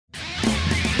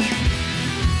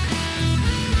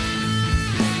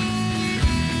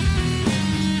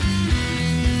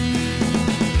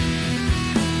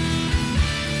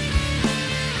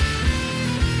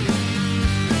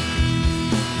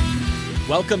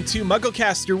Welcome to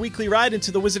MuggleCast, your weekly ride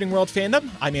into the Wizarding World fandom.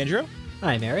 I'm Andrew.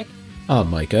 I'm Eric. I'm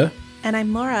Micah. And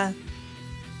I'm Laura.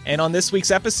 And on this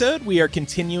week's episode, we are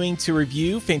continuing to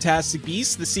review Fantastic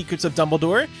Beasts, The Secrets of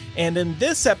Dumbledore. And in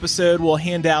this episode, we'll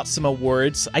hand out some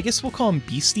awards. I guess we'll call them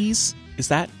Beasties. Is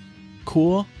that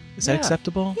cool? Is that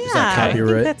acceptable? Yeah, Is that I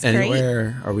think that's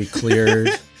anywhere? Great. Are we cleared?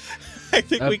 I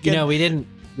think we can. You know, we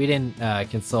didn't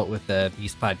consult with the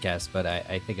Beast podcast, but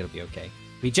I think it'll be okay.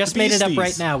 We just made it up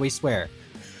right now, we swear.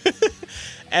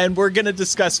 And we're going to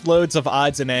discuss loads of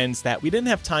odds and ends that we didn't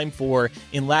have time for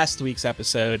in last week's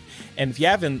episode. And if you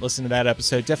haven't listened to that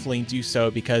episode, definitely do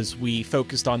so, because we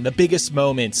focused on the biggest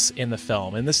moments in the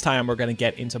film. And this time we're going to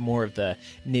get into more of the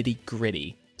nitty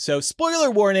gritty. So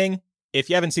spoiler warning, if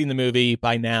you haven't seen the movie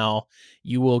by now,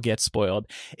 you will get spoiled.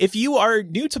 If you are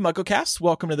new to MuggleCast,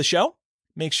 welcome to the show.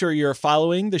 Make sure you're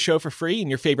following the show for free in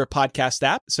your favorite podcast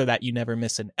app so that you never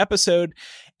miss an episode.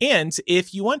 And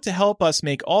if you want to help us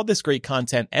make all this great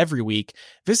content every week,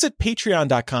 visit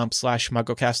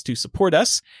patreon.com/MuggleCast to support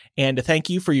us. And to thank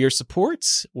you for your support,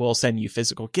 we'll send you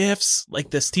physical gifts like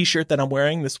this t-shirt that I'm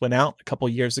wearing. This went out a couple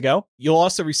years ago. You'll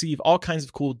also receive all kinds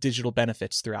of cool digital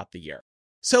benefits throughout the year.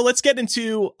 So let's get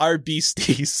into our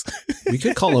beasties. We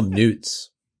could call them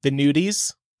newts. The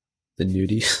nudies. The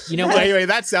nudies. You know what? Wait,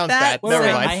 that sounds bad. Never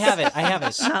mind. I have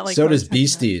it. Like so does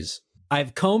beasties.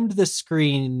 I've combed the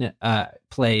screen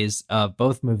plays of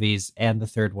both movies and the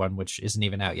third one, which isn't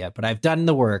even out yet, but I've done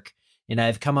the work and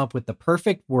I've come up with the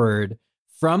perfect word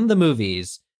from the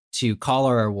movies to call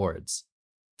our awards.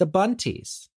 The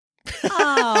Bunties.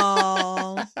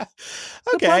 Oh. The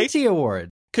Okay. Bunty Award.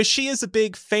 Because she is a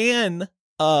big fan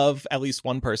of at least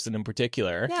one person in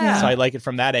particular. Yeah. So I like it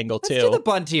from that angle, Let's too. do the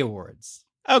Bunty Awards.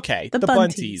 Okay. The The Bunties.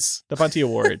 Bunties. The Bunty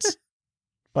Awards.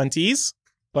 Bunties?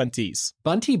 Bunties.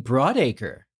 Bunty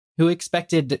Broadacre. Who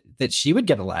expected that she would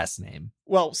get a last name?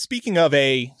 Well, speaking of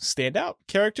a standout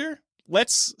character,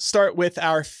 let's start with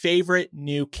our favorite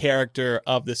new character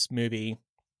of this movie.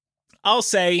 I'll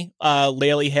say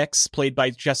Laylee Hicks, played by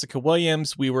Jessica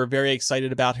Williams. We were very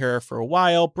excited about her for a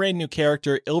while. Brand new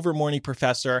character, Ilvermorny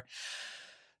Professor.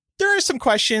 There are some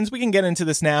questions. We can get into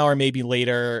this now or maybe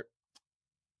later.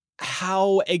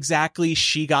 How exactly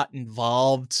she got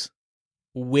involved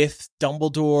with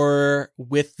Dumbledore,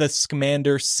 with the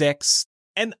Scamander 6.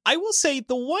 And I will say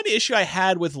the one issue I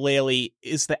had with Laylee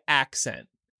is the accent.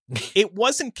 It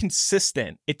wasn't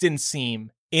consistent, it didn't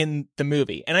seem, in the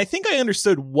movie. And I think I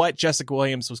understood what Jessica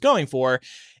Williams was going for.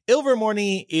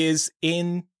 Ilvermorny is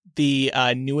in the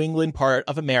New England part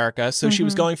of America, so she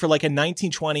was going for like a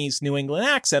 1920s New England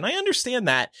accent. I understand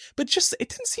that, but just it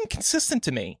didn't seem consistent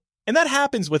to me. And that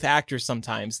happens with actors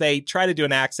sometimes. They try to do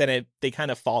an accent and they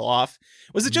kind of fall off.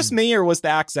 Was it just me, or was the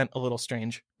accent a little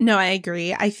strange? No, I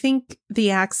agree. I think the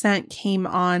accent came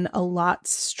on a lot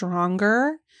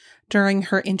stronger during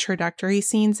her introductory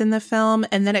scenes in the film,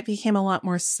 and then it became a lot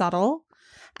more subtle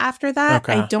after that.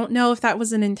 Okay. I don't know if that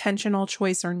was an intentional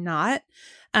choice or not,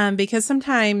 because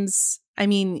sometimes, I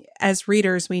mean, as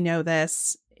readers, we know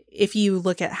this. If you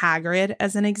look at Hagrid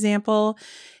as an example,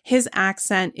 his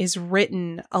accent is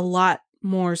written a lot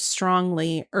more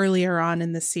strongly earlier on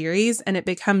in the series, and it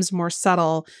becomes more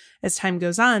subtle as time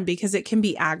goes on because it can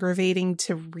be aggravating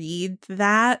to read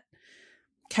that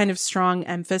kind of strong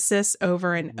emphasis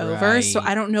over and over. Right. So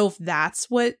I don't know if that's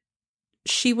what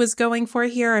she was going for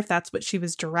here, if that's what she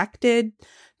was directed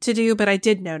to do, but I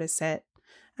did notice it.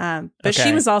 But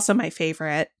she was also my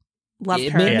favorite. Loved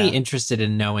It her. made me interested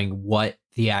in knowing what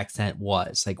the accent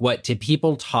was. Like, what did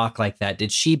people talk like that?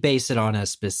 Did she base it on a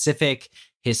specific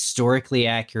historically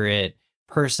accurate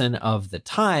person of the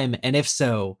time? And if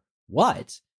so,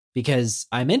 what? Because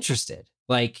I'm interested.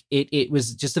 Like, it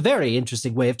was just a very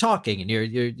interesting way of talking, and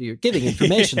you're giving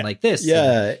information like this.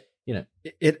 Yeah. And, you know,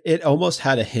 It almost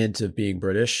had a hint of being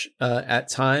British at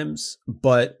times,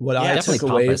 but what I definitely took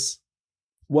away, pompous.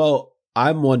 well,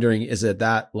 I'm wondering, is it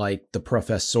that like the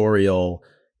professorial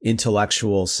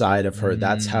intellectual side of her?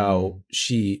 That's how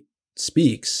she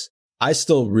speaks. I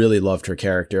still really loved her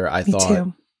character. I Me thought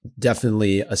too.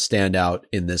 definitely a standout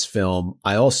in this film.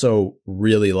 I also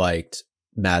really liked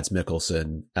Mads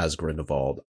Mikkelsen as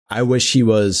Grindelwald. I wish he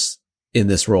was in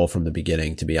this role from the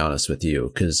beginning, to be honest with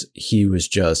you, because he was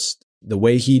just the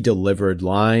way he delivered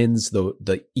lines,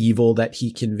 the evil that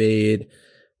he conveyed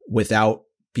without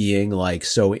being like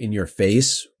so in your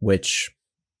face, which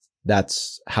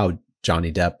that's how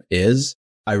Johnny Depp is.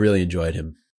 I really enjoyed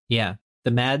him. Yeah.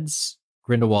 The Mads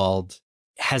Grindelwald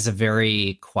has a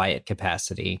very quiet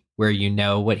capacity where you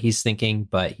know what he's thinking,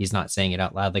 but he's not saying it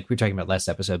out loud. Like we were talking about last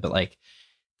episode, but like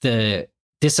the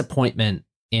disappointment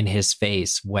in his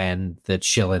face when the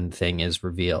Chillin thing is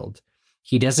revealed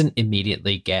he doesn't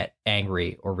immediately get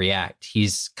angry or react.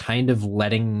 He's kind of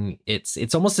letting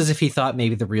it's almost as if he thought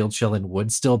maybe the real Chillin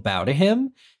would still bow to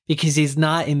him, because he's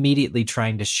not immediately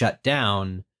trying to shut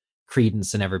down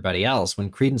Credence and everybody else.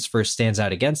 When Credence first stands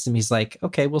out against him, he's like,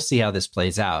 okay, we'll see how this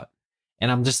plays out. And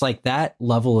I'm just like, that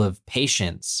level of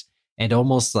patience and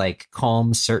almost like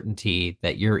calm certainty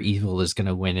that your evil is going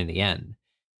to win in the end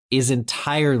is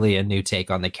entirely a new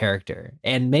take on the character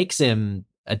and makes him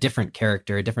a different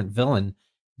character, a different villain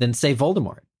than, say,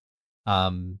 Voldemort.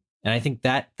 And I think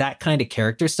that kind of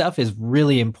character stuff is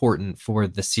really important for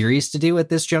the series to do at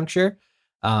this juncture,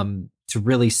 to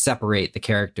really separate the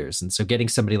characters. And so getting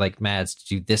somebody like Mads to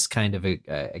do this kind of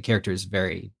a character is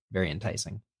very, very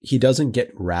enticing. He doesn't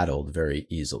get rattled very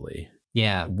easily.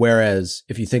 Yeah. Whereas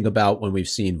if you think about when we've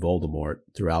seen Voldemort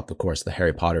throughout the course of the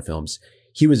Harry Potter films,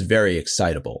 he was very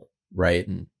excitable, right?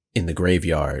 In the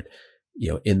graveyard,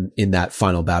 in that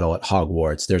final battle at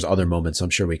Hogwarts. There's other moments I'm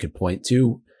sure we could point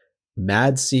to.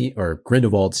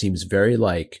 Grindelwald seems very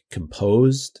like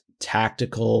composed,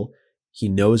 tactical. He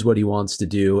knows what he wants to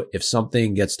do. If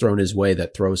something gets thrown his way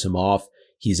that throws him off,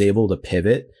 he's able to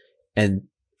pivot. And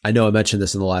I know I mentioned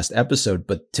this in the last episode,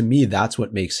 but to me, that's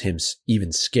what makes him even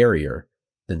scarier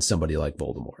than somebody like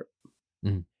Voldemort.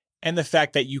 And the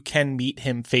fact that you can meet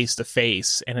him face to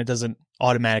face and it doesn't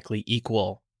automatically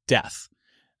equal death.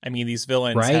 I mean, these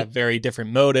villains have very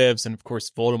different motives. And of course,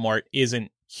 Voldemort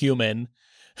isn't human.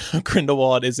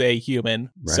 Grindelwald is a human.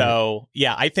 Right. So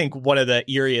yeah, I think one of the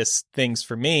eeriest things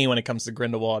for me when it comes to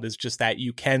Grindelwald is just that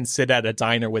you can sit at a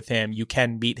diner with him. You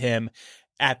can meet him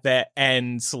at the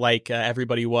end like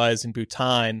everybody was in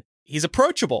Bhutan. He's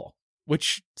approachable,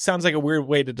 which sounds like a weird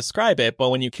way to describe it. But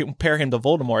when you compare him to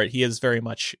Voldemort, he is very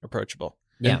much approachable.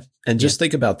 Yeah. And just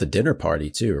think about the dinner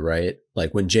party too, right?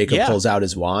 Like when Jacob pulls out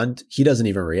his wand, he doesn't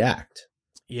even react.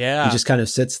 Yeah. He just kind of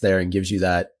sits there and gives you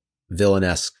that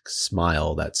villain-esque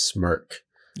smile, that smirk.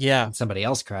 Yeah. And somebody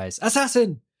else cries,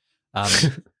 "Assassin!"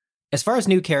 As far as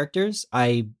new characters,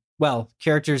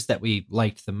 characters that we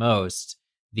liked the most,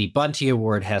 the Bunty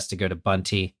Award has to go to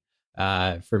Bunty.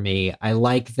 For me, I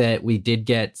like that we did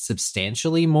get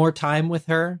substantially more time with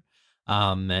her.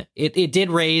 It did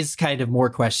raise kind of more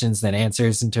questions than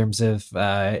answers in terms of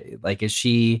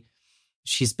is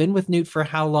she's been with Newt for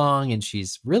how long, and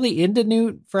she's really into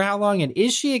Newt for how long, and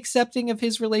is she accepting of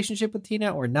his relationship with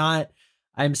Tina or not?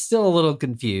 I'm still a little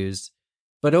confused,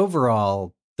 but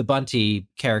overall, the Bunty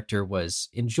character was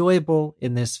enjoyable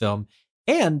in this film,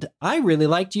 and I really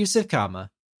liked Yusuf Kama.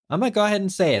 I'm gonna go ahead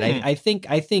and say it. I think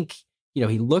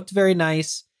he looked very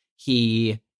nice.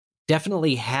 He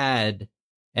definitely had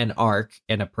an arc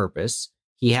and a purpose.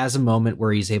 He has a moment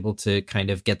where he's able to kind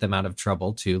of get them out of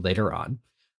trouble too later on.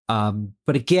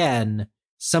 But again,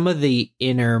 some of the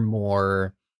inner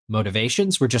more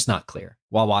motivations were just not clear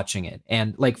while watching it.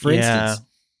 And like, for instance,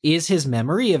 is his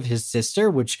memory of his sister,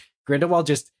 which Grindelwald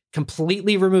just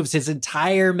completely removes his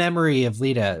entire memory of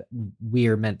Lita,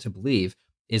 we're meant to believe,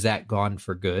 is that gone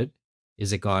for good?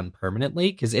 Is it gone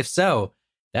permanently? Because if so,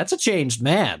 that's a changed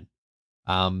man.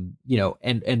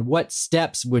 And what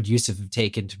steps would Yusuf have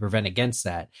taken to prevent against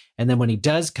that? And then when he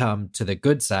does come to the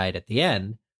good side at the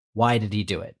end, why did he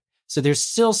do it? So there's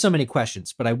still so many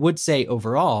questions, but I would say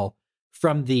overall,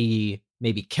 from the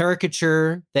maybe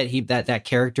caricature that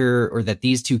character, or that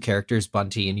these two characters,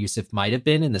 Bunty and Yusuf, might have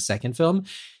been in the second film,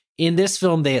 in this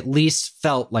film, they at least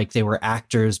felt like they were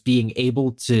actors being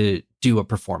able to do a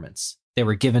performance. They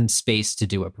were given space to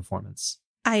do a performance.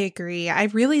 I agree. I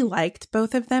really liked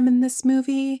both of them in this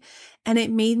movie, and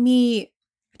it made me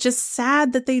just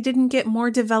sad that they didn't get more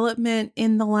development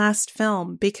in the last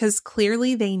film, because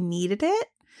clearly they needed it.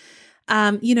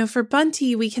 For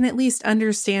Bunty, we can at least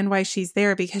understand why she's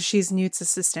there, because she's Newt's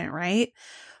assistant, right?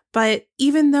 But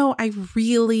even though I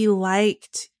really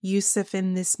liked Yusuf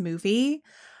in this movie,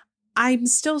 I'm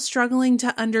still struggling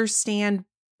to understand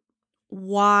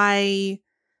why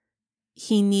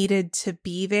he needed to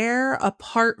be there,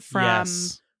 apart from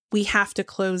we have to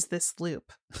close this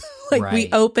loop. We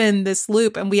open this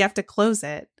loop and we have to close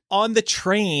it. On the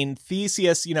train,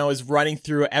 Theseus, is running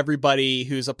through everybody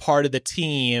who's a part of the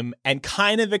team and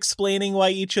kind of explaining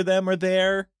why each of them are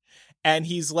there. And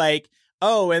he's like,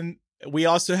 oh, and we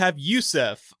also have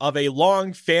Yusuf of a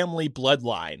long family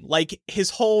bloodline. Like,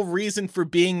 his whole reason for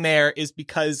being there is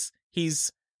because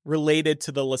he's related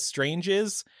to the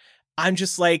Lestranges. I'm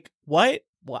just like, what?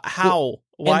 How?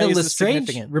 Why is this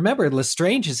significant? Remember,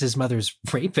 Lestrange is his mother's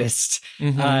rapist.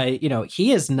 Mm-hmm.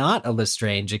 He is not a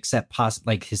Lestrange, except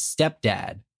his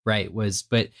stepdad, right?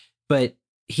 But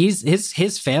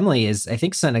his family is, I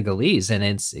think, Senegalese, and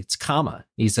it's Kama.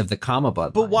 He's of the Kama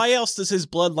bloodline. But why else does his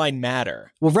bloodline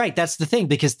matter? Well, right, that's the thing,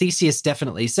 because Theseus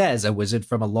definitely says a wizard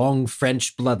from a long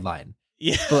French bloodline.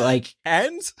 Yeah. But like,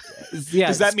 and yeah,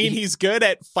 does that mean he's good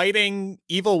at fighting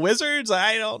evil wizards?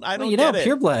 I don't well, get it.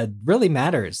 Pure blood really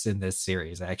matters in this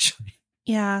series, actually.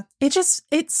 Yeah.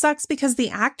 It sucks because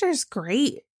the actor's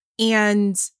great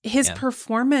and his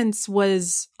performance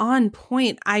was on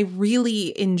point. I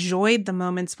really enjoyed the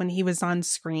moments when he was on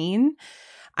screen.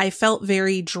 I felt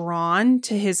very drawn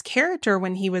to his character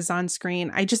when he was on screen.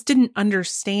 I just didn't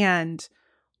understand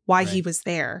why he was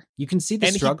there. You can see the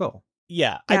struggle.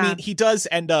 Yeah. I mean, he does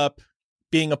end up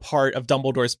being a part of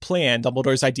Dumbledore's plan.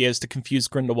 Dumbledore's idea is to confuse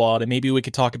Grindelwald. And maybe we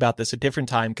could talk about this a different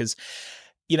time because,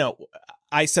 you know,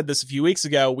 I said this a few weeks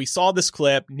ago. We saw this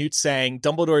clip, Newt saying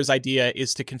Dumbledore's idea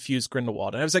is to confuse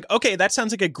Grindelwald. And I was like, okay, that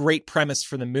sounds like a great premise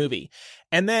for the movie.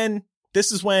 And then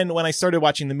this is when I started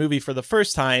watching the movie for the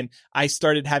first time, I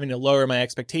started having to lower my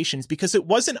expectations because it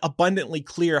wasn't abundantly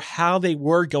clear how they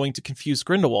were going to confuse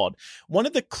Grindelwald. One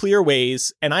of the clear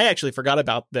ways, and I actually forgot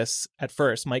about this at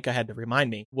first, Micah had to remind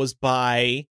me, was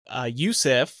by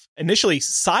Yusuf initially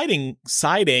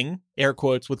siding, air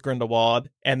quotes, with Grindelwald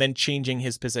and then changing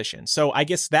his position. So I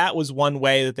guess that was one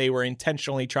way that they were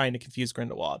intentionally trying to confuse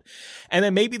Grindelwald. And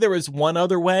then maybe there was one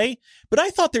other way, but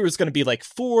I thought there was going to be like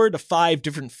 4 to 5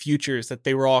 different futures that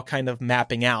they were all kind of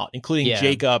mapping out, including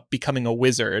Jacob becoming a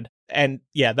wizard. And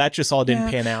that just all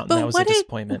didn't pan out. And that was a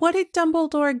disappointment. What did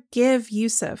Dumbledore give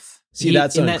Yusuf? See,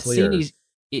 that's unclear.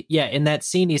 In that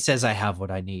scene, he says, I have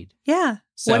what I need. Yeah.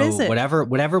 So what is it?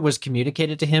 Whatever was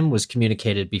communicated to him was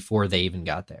communicated before they even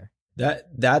got there.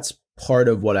 That's part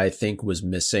of what I think was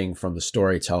missing from the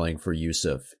storytelling for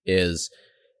Yusuf is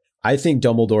I think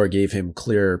Dumbledore gave him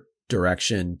clear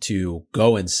direction to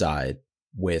go inside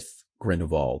with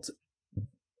Grindelwald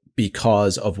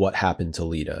because of what happened to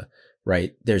Lita,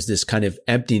 right? There's this kind of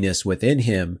emptiness within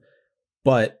him,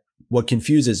 but what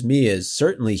confuses me is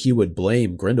certainly he would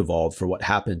blame Grindelwald for what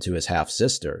happened to his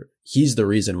half-sister. He's the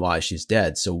reason why she's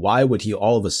dead. So why would he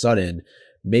all of a sudden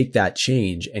make that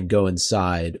change and go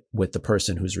inside with the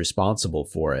person who's responsible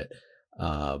for it?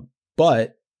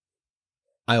 But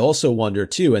I also wonder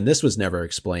too, and this was never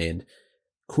explained,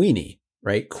 Queenie,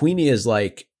 right? Queenie is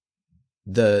like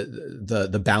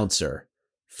the bouncer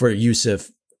for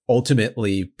Yusuf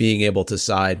ultimately being able to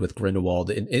side with Grindelwald,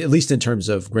 at least in terms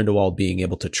of Grindelwald being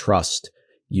able to trust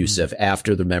Yusuf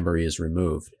after the memory is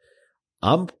removed.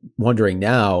 I'm wondering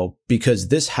now, because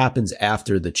this happens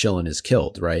after the Chillin is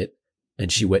killed, right?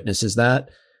 And she witnesses that.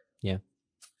 Yeah.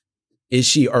 Is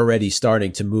she already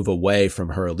starting to move away from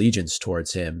her allegiance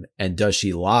towards him? And does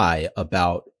she lie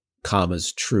about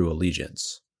Kama's true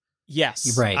allegiance?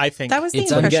 Yes. Right. I think that was the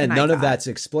But impression again, I none of got. that's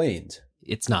explained.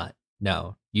 It's not.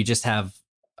 No. You just have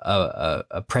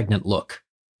a pregnant look,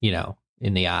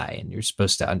 in the eye, and you're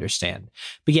supposed to understand.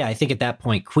 But yeah, I think at that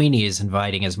point, Queenie is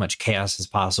inviting as much chaos as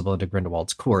possible into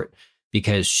Grindelwald's court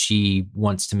because she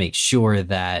wants to make sure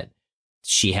that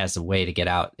she has a way to get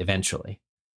out eventually.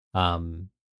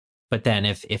 But then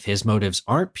if his motives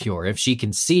aren't pure, if she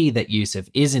can see that Yusuf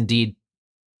is indeed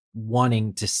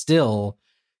wanting to still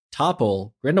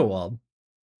topple Grindelwald,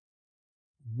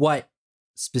 what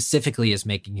specifically is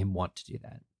making him want to do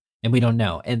that? And we don't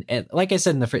know. And like I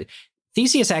said in the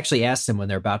Theseus actually asked him when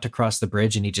they're about to cross the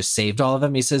bridge and he just saved all of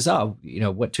them. He says, oh,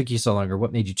 what took you so long, or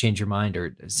what made you change your mind,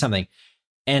 or something.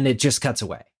 And it just cuts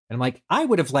away. And I'm like, I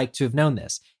would have liked to have known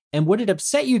this. And would it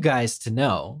upset you guys to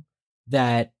know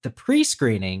that the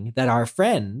pre-screening that our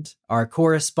friend, our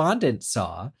correspondent,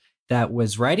 saw that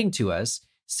was writing to us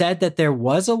said that there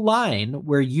was a line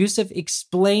where Yusuf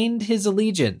explained his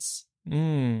allegiance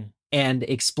and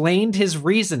explained his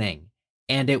reasoning,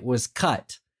 and it was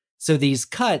cut. So these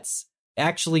cuts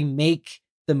actually make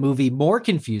the movie more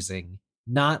confusing,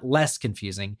 not less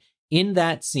confusing. In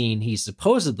that scene, he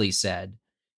supposedly said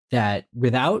that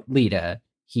without Lita,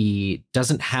 he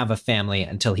doesn't have a family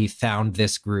until he found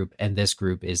this group, and this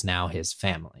group is now his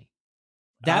family.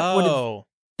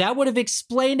 That would have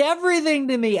explained everything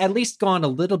to me, at least gone a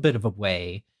little bit of a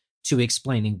way to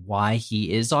explaining why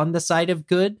he is on the side of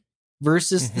good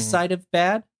versus the side of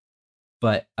bad.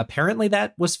 But apparently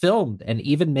that was filmed and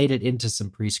even made it into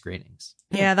some pre-screenings.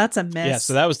 Yeah, that's a miss. Yeah,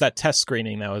 so that was that test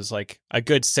screening that was like a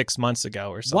good 6 months ago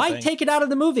or something. Why take it out of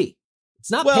the movie? It's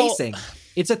not pacing.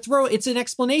 It's an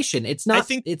explanation. It's not.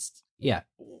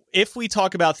 If we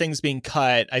talk about things being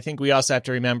cut, I think we also have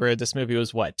to remember this movie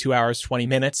was 2 hours, 20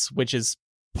 minutes, which is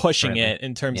pushing it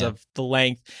in terms of the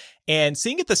length. And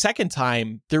seeing it the second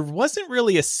time, there wasn't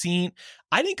really a scene.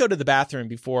 I didn't go to the bathroom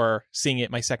before seeing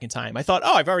it my second time. I thought,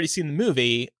 I've already seen the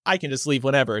movie. I can just leave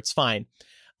whenever. It's fine.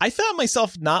 I found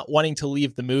myself not wanting to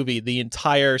leave the movie the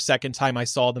entire second time I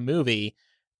saw the movie,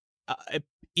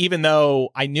 even though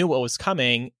I knew what was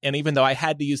coming and even though I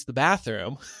had to use the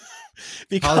bathroom.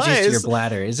 Apologies to your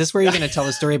bladder. Is this where you're going to tell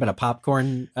a story about a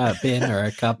popcorn bin or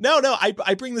a cup? No.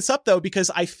 I bring this up, though,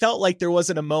 because I felt like there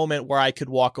wasn't a moment where I could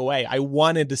walk away. I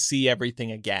wanted to see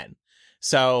everything again.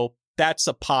 So that's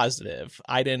a positive.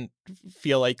 I didn't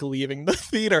feel like leaving the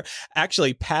theater.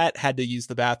 Actually, Pat had to use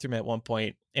the bathroom at one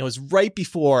point. It was right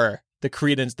before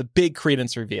the big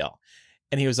Credence reveal.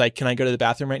 And he was like, "Can I go to the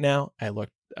bathroom right now?" I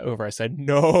looked over. I said,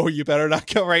 "No, you better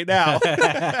not go right now.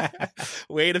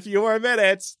 Wait a few more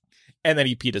minutes." And then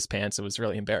he peed his pants. It was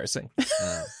really embarrassing.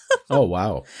 Oh,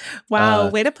 wow.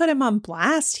 Wow. Way to put him on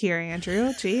blast here,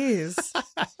 Andrew. Jeez.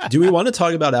 Do we want to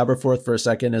talk about Aberforth for a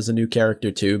second as a new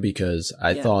character too? Because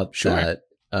I thought that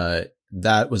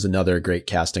that was another great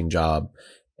casting job.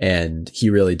 And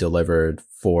he really delivered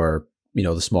for,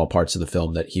 the small parts of the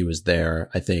film that he was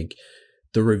there. I think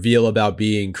the reveal about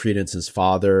being Credence's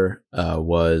father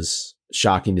was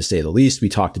shocking to say the least. We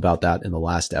talked about that in the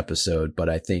last episode, but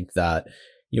I think that,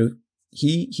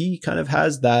 he kind of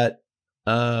has that,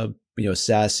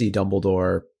 sassy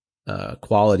Dumbledore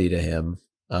quality to him.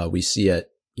 We see it,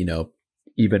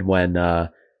 even when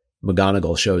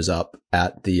McGonagall shows up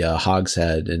at the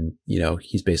Hogshead and,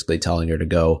 he's basically telling her to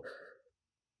go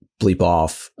bleep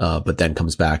off, but then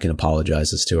comes back and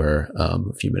apologizes to her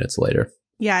a few minutes later.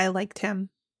 Yeah, I liked him.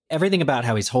 Everything about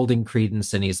how he's holding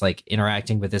Credence and he's like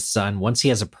interacting with his son. Once he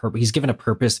has he's given a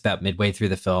purpose about midway through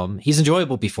the film. He's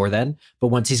enjoyable before then, but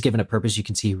once he's given a purpose, you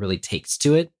can see he really takes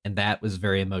to it. And that was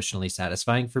very emotionally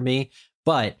satisfying for me.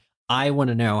 But I want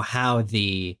to know how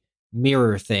the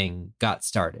mirror thing got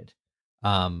started,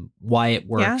 why it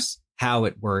works, how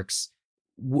it works,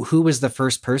 who was the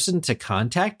first person to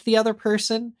contact the other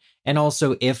person. And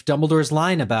also if Dumbledore's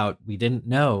line about "we didn't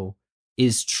know"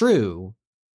 is true,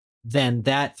 then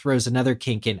that throws another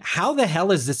kink in. How the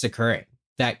hell is this occurring?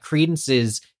 That Credence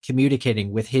is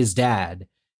communicating with his dad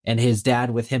and his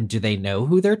dad with him. Do they know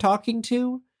who they're talking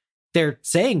to? They're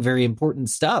saying very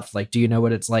important stuff. Like, do you know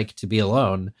what it's like to be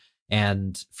alone?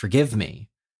 And forgive me.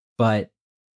 But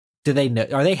do they know?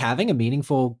 Are they having a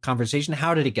meaningful conversation?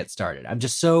 How did it get started? I'm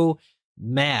just so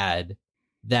mad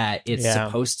that it's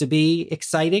supposed to be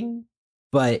exciting,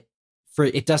 but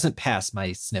it doesn't pass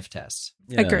my sniff test.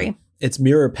 Yeah. Agree. It's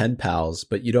mirror pen pals,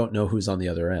 but you don't know who's on the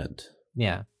other end.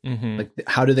 Yeah. Mm-hmm. Like,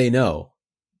 how do they know?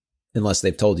 Unless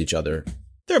they've told each other.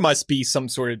 There must be some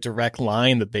sort of direct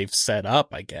line that they've set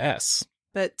up, I guess.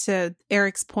 But to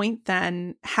Eric's point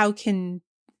then, how can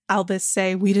Albus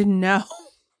say "we didn't know"?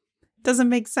 Doesn't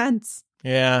make sense.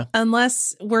 Yeah.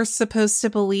 Unless we're supposed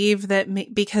to believe that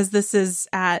because this is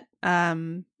at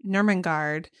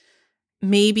Nurmengard,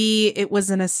 maybe it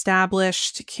was an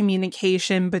established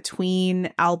communication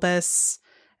between Albus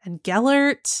and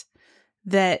Gellert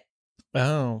that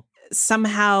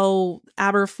somehow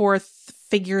Aberforth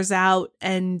figures out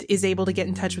and is able to get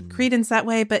in touch with Credence that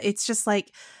way. But it's just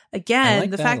like, again,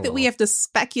 the fact that we have to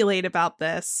speculate about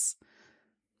this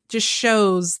just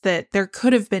shows that there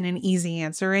could have been an easy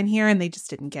answer in here and they just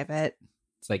didn't give it.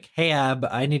 It's like, "Hey, Ab,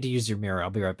 I need to use your mirror.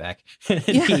 I'll be right back." And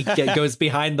he goes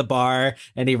behind the bar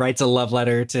and he writes a love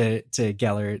letter to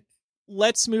Gellert.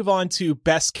 Let's move on to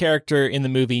best character in the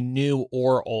movie, new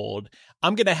or old.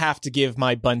 I'm going to have to give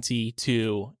my bunty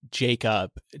to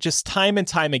Jacob. Just time and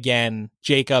time again,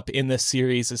 Jacob in this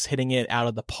series is hitting it out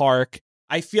of the park.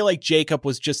 I feel like Jacob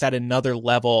was just at another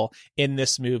level in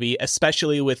this movie,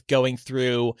 especially with going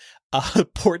through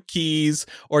port keys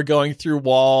or going through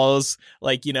walls.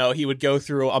 Like, he would go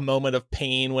through a moment of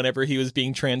pain whenever he was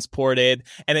being transported.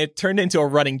 And it turned into a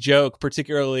running joke,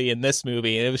 particularly in this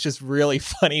movie. And it was just really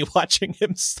funny watching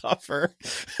him suffer.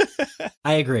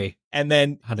 I agree. And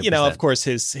then, 100%. Of course,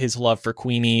 his love for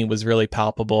Queenie was really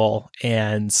palpable.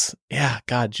 And yeah,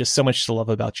 God, just so much to love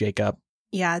about Jacob.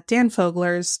 Yeah, Dan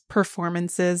Fogler's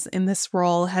performances in this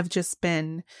role have just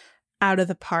been out of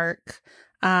the park.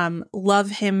 Love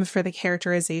him for the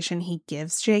characterization he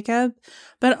gives Jacob,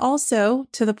 but also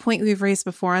to the point we've raised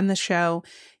before on the show,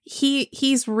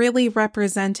 he's really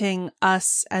representing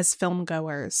us as film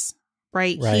goers,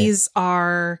 right? He's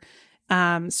our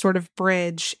sort of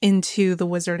bridge into the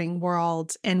wizarding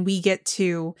world, and we get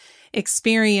to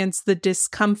experience the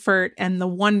discomfort and the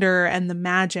wonder and the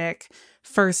magic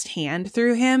firsthand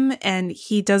through him, and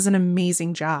he does an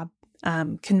amazing job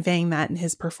conveying that in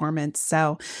his performance.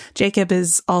 So Jacob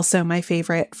is also my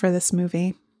favorite for this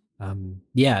movie.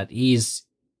 He's,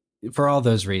 for all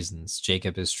those reasons,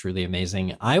 Jacob is truly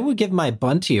amazing. I would give my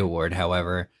Bunty Award,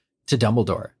 however, to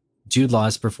Dumbledore, Jude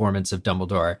Law's performance of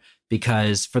Dumbledore,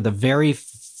 because for the very,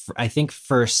 I think,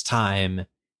 first time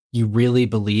you really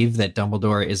believe that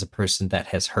Dumbledore is a person that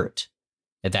has hurt,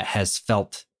 that has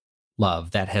felt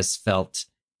love, that has felt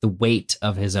the weight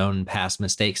of his own past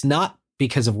mistakes, not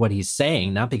because of what he's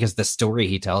saying, not because the story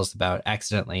he tells about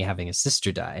accidentally having a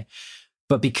sister die,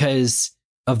 but because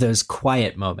of those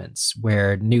quiet moments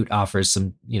where Newt offers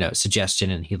some,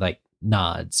 suggestion and he like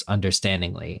nods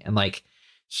understandingly. And like,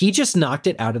 he just knocked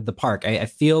it out of the park. I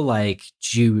feel like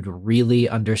Jude really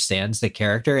understands the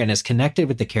character and is connected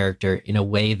with the character in a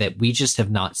way that we just have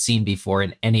not seen before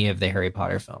in any of the Harry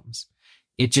Potter films.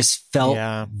 It just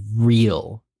felt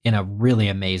real in a really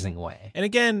amazing way. And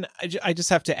again, I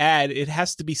just have to add, it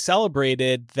has to be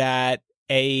celebrated that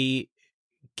a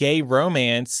gay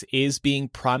romance is being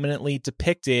prominently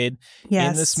depicted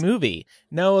in this movie.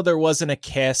 No, there wasn't a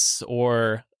kiss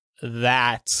or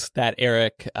that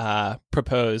Eric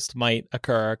proposed might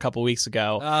occur a couple weeks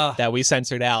ago that we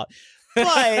censored out.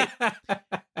 But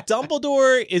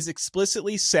Dumbledore is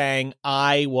explicitly saying,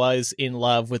 I was in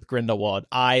love with Grindelwald.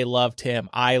 I loved him.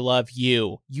 I love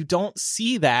you. You don't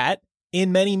see that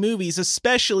in many movies,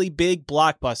 especially big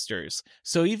blockbusters.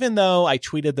 So even though I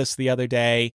tweeted this the other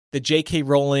day, the J.K.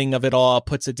 Rowling of it all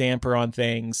puts a damper on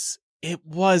things, it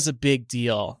was a big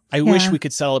deal. I wish we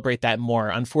could celebrate that more.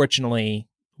 Unfortunately,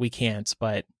 we can't,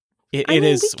 but we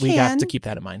have to keep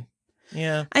that in mind.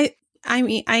 Yeah. I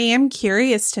mean, I am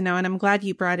curious to know, and I'm glad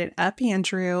you brought it up,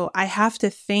 Andrew. I have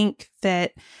to think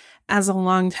that as a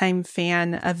longtime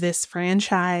fan of this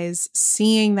franchise,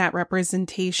 seeing that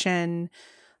representation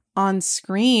on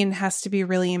screen has to be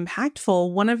really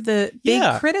impactful. One of the big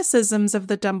criticisms of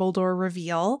the Dumbledore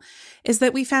reveal is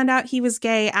that we found out he was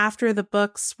gay after the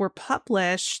books were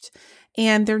published,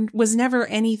 and there was never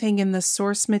anything in the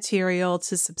source material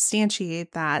to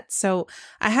substantiate that. So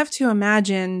I have to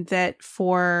imagine that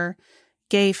for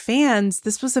gay fans,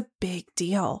 this was a big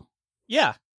deal.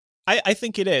 Yeah, I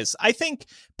think it is. I think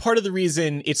part of the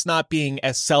reason it's not being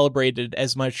as celebrated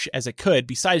as much as it could,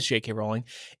 besides J.K. Rowling,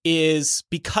 is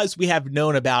because we have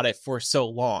known about it for so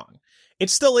long. It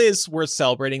still is worth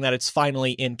celebrating that it's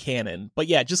finally in canon. But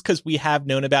yeah, just because we have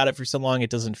known about it for so long, it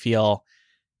doesn't feel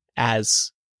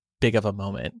as big of a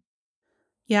moment.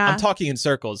 Yeah. I'm talking in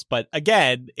circles, but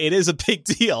again, it is a big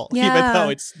deal, even though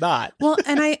it's not. Well,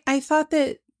 and I thought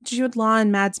that Jude Law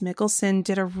and Mads Mikkelsen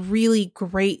did a really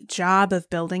great job of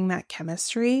building that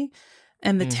chemistry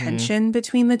and the tension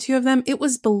between the two of them. It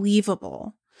was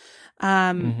believable.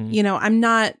 I'm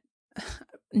not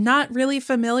really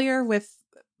familiar with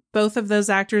both of those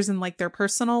actors and like their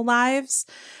personal lives,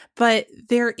 but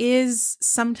there is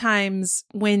sometimes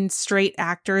when straight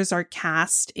actors are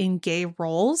cast in gay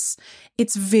roles,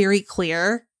 it's very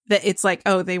clear that it's like,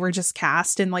 oh, they were just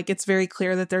cast, and like it's very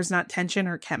clear that there's not tension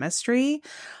or chemistry.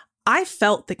 I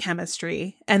felt the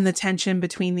chemistry and the tension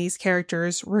between these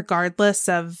characters, regardless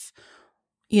of,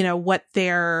 what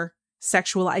their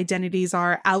sexual identities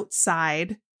are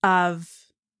outside of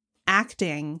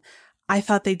acting. I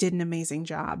thought they did an amazing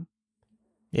job.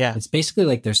 Yeah. It's basically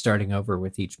like they're starting over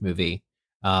with each movie.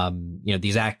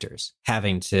 These actors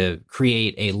having to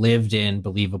create a lived in,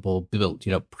 believable, built,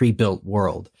 pre-built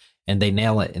world. And they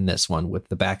nail it in this one with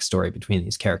the backstory between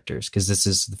these characters, because this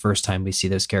is the first time we see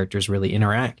those characters really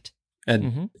interact.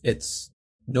 And it's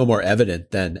no more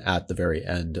evident than at the very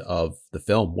end of the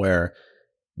film, where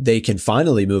they can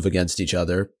finally move against each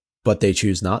other, but they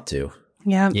choose not to.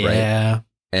 Yeah. Yeah. Right?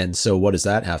 And so what does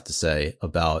that have to say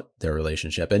about their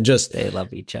relationship? And just they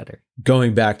love each other.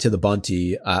 Going back to the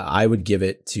Bunty, I would give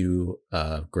it to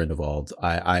Grindelwald.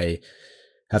 I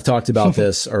have talked about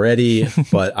this already,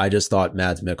 but I just thought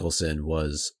Mads Mikkelsen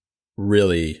was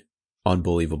really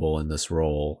unbelievable in this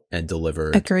role and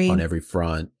delivered on every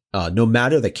front. No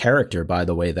matter the character, by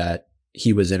the way, that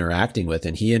he was interacting with,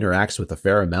 and he interacts with a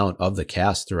fair amount of the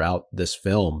cast throughout this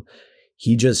film,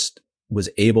 he just was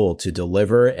able to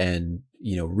deliver and,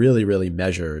 really, really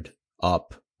measured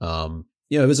up.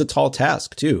 It was a tall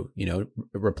task too.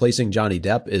 Replacing Johnny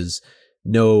Depp is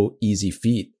no easy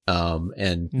feat.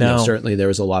 Certainly there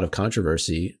was a lot of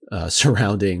controversy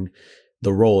surrounding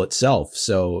the role itself.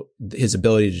 So his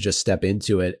ability to just step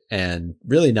into it and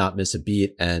really not miss a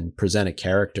beat and present a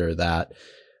character that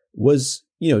was,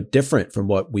 different from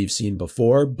what we've seen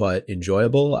before, but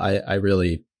enjoyable. I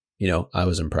really, I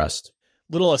was impressed.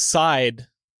 Little aside,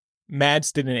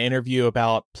 Mads did an interview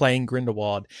about playing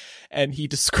Grindelwald, and he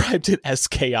described it as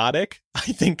chaotic,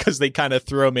 I think because they kind of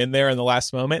threw him in there in the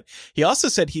last moment. He also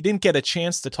said he didn't get a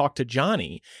chance to talk to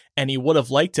Johnny, and he would have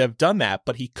liked to have done that,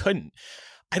 but he couldn't.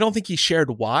 I don't think he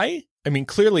shared why. I mean,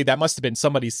 clearly that must have been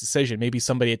somebody's decision. Maybe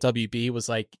somebody at WB was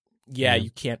like, Yeah, you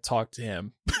can't talk to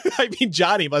him. I mean,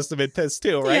 Johnny must have been pissed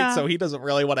too, right? Yeah. So he doesn't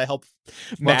really want to help.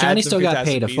 Well, Mads Johnny and still got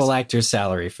Fantastic paid a Beasts. full actor's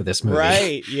salary for this movie.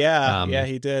 Right, yeah. Yeah,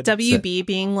 he did. WB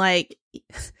being like,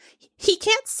 he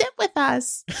can't sit with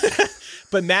us.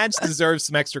 But Mads deserves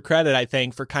some extra credit, I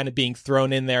think, for kind of being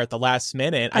thrown in there at the last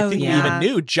minute. I Oh, think we yeah. even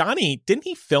knew Johnny, didn't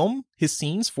he film his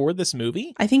scenes for this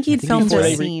movie? I think he'd think filmed before a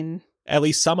they scene. At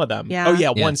least some of them. Yeah. Oh,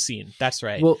 yeah, Yeah. one scene. That's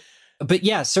right. Well, but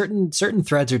yeah, certain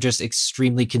threads are just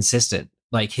extremely consistent.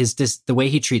 Like the way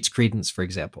he treats Credence, for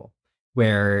example,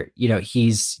 where, you know,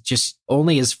 he's just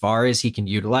only as far as he can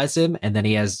utilize him, and then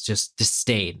he has just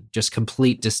disdain, just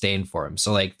complete disdain for him.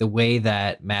 So like the way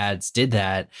that Mads did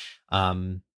that,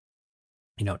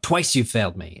 you know, twice you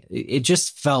failed me. It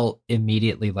just felt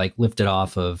immediately like lifted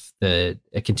off of a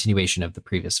continuation of the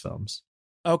previous films.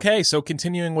 Okay, so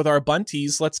continuing with our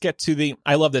bunties, let's get to the...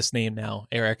 I love this name now,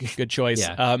 Eric. Good choice.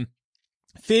 Yeah.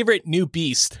 Favorite new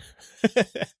beast?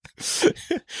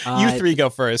 You three go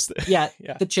first. Yeah,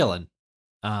 Yeah. the chillin',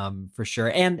 for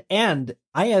sure. And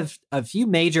I have a few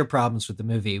major problems with the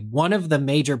movie. One of the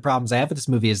major problems I have with this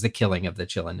movie is the killing of the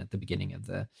chillin' at the beginning of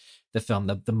the film,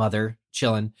 the mother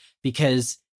chillin',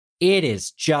 because it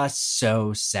is just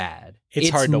so sad. It's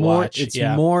hard to watch. It's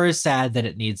Yeah. more sad than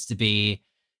it needs to be.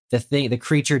 The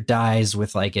creature dies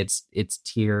with like its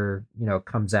tear, you know,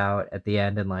 comes out at the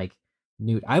end, and like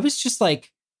Newt. I was just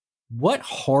like, what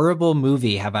horrible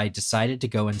movie have I decided to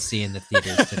go and see in the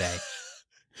theaters today?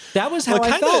 That was how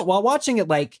I felt while watching it.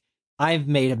 Like, I've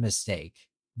made a mistake.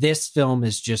 This film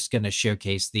is just going to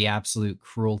showcase the absolute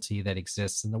cruelty that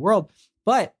exists in the world.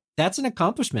 But that's an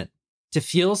accomplishment to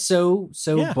feel so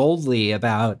Yeah. boldly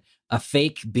about a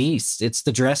fake beast. It's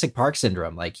the Jurassic Park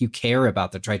syndrome. Like, you care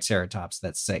about the Triceratops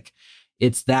that's sick.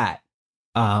 It's that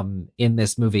in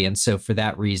this movie. And so for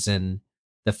that reason,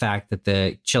 the fact that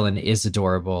the chillin' is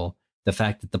adorable, the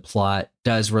fact that the plot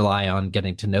does rely on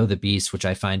getting to know the beast, which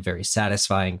I find very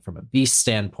satisfying from a beast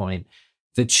standpoint,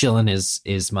 the chillin'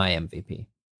 is my MVP.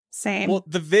 Same. Well,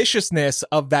 the viciousness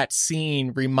of that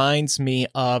scene reminds me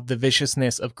of the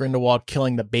viciousness of Grindelwald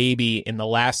killing the baby in the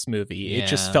last movie. It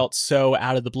just Yeah. felt so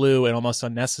out of the blue and almost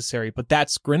unnecessary. But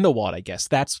that's Grindelwald, I guess.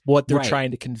 That's what they're Right.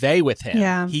 trying to convey with him.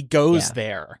 Yeah. He goes Yeah.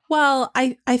 there. Well,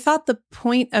 I thought the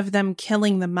point of them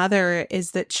killing the mother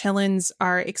is that chillins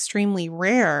are extremely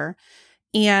rare,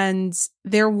 and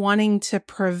they're wanting to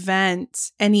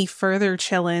prevent any further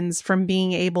chillins from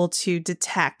being able to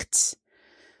detect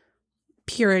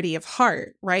purity of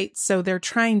heart, right? So they're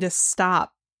trying to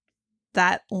stop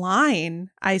that line,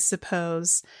 I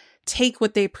suppose, take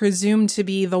what they presume to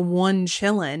be the one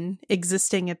chillin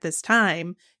existing at this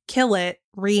time, kill it,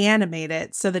 reanimate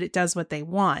it so that it does what they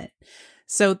want.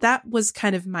 So that was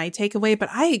kind of my takeaway, but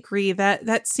I agree that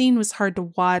that scene was hard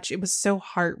to watch. It was so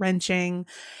heart-wrenching.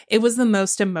 It was the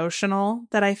most emotional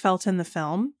that I felt in the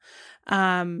film.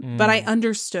 But I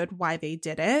understood why they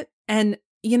did it. And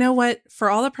you know what? For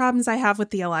all the problems I have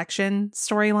with the election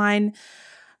storyline,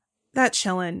 that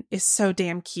chillin' is so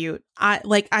damn cute.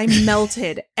 I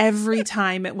melted every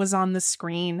time it was on the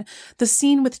screen. The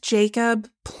scene with Jacob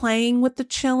playing with the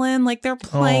chillin', like they're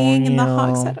playing in the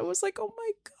Hogshead. I was like, oh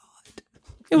my God.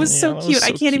 It was so that cute. was I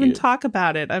so can't even cute. talk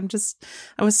about it. I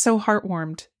was so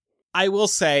heartwarmed. I will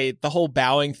say the whole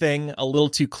bowing thing, a little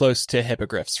too close to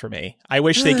hippogriffs for me. I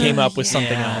wish they came up with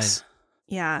something Yeah. else.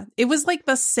 Yeah, it was like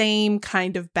the same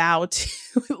kind of bow too.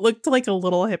 It looked like a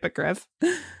little hippogriff.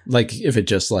 Like if it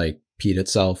just like peed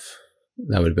itself,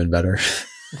 that would have been better.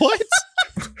 What?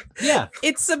 Yeah.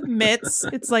 It submits.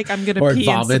 It's like, I'm going Or to it pee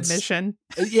in vomits. submission.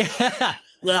 Yeah.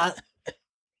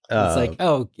 It's like,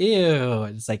 oh, ew.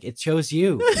 It's like, it shows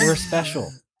you. You're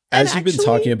special. as and you've been actually-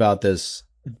 talking about this.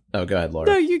 Oh, go ahead, Laura.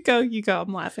 No, you go.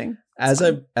 I'm laughing. As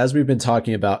we've been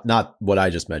talking about, not what I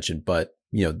just mentioned, but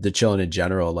you know, the chillin' in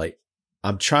general, like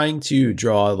I'm trying to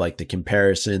draw like the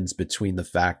comparisons between the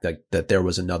fact that there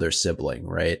was another sibling,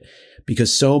 right?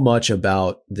 Because so much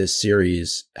about this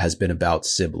series has been about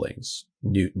siblings,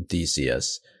 Newt and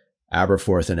Theseus,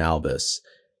 Aberforth and Albus.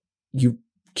 You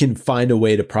can find a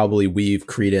way to probably weave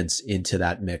Credence into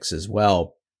that mix as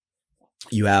well.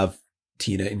 You have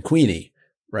Tina and Queenie,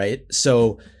 right?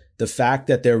 So the fact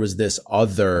that there was this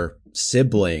other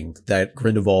sibling that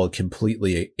Grindelwald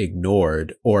completely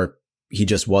ignored, or he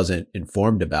just wasn't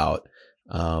informed about,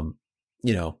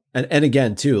 you know, and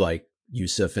again too, like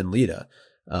Yusuf and Lita.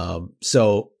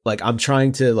 So like I'm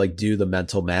trying to like do the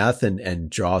mental math and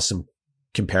draw some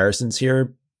comparisons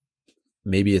here.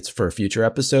 Maybe it's for a future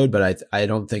episode, but I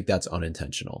don't think that's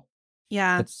unintentional.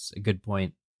 Yeah. That's a good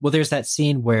point. Well, there's that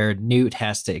scene where Newt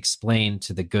has to explain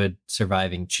to the good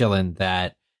surviving chillin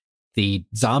that the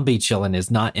zombie chillin is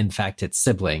not, in fact, its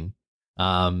sibling.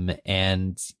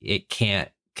 and it can't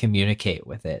communicate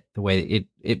with it the way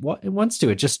it wants to.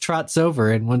 It just trots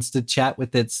over and wants to chat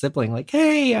with its sibling, like,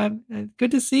 "Hey, I'm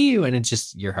good to see you," and it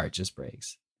just, your heart just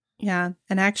breaks. Yeah.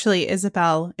 And actually,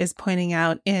 Isabel is pointing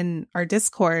out in our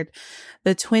Discord,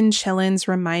 the twin Chillins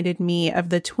reminded me of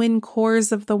the twin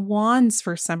cores of the wands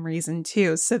for some reason,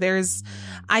 too. So there's,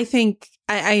 I think,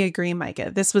 I agree, Micah.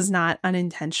 This was not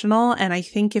unintentional. And I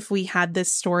think if we had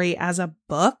this story as a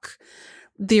book,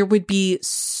 there would be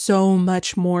so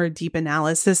much more deep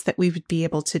analysis that we would be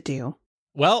able to do.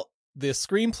 Well, the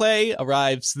screenplay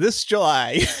arrives this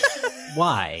July.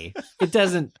 Why? It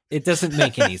doesn't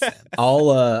make any sense.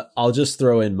 I'll just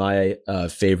throw in my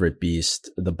favorite beast.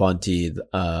 The Bunty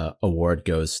award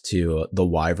goes to the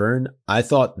Wyvern. I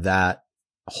thought that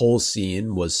whole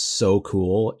scene was so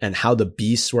cool, and how the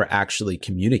beasts were actually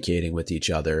communicating with each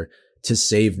other to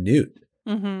save Newt.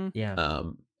 Mm-hmm. Yeah.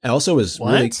 It also was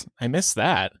really, I missed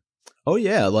that. oh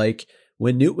yeah, like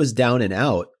when Newt was down and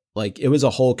out, like it was a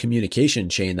whole communication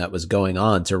chain that was going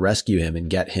on to rescue him and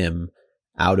get him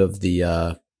out of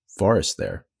the forest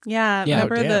there. Yeah. Yeah.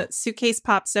 Remember the suitcase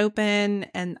pops open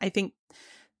and I think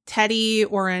Teddy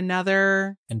or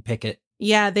another. And Pickett.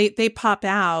 Yeah. They pop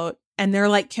out and they're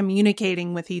like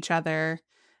communicating with each other.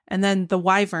 And then the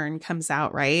Wyvern comes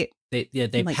out, right? They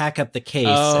Like- pack up the case,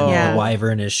 Oh. and Yeah. the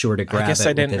Wyvern is sure to grab it. I guess I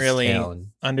with didn't its really tail and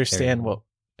understand carry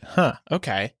what.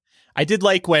 Okay. I did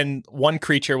like when one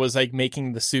creature was like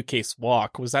making the suitcase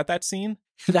walk. Was that scene?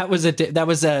 That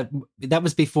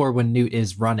was before when Newt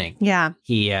is running. Yeah.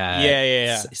 He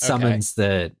Yeah. summons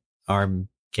the arm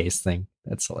case thing.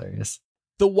 That's hilarious.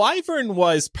 The Wyvern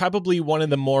was probably one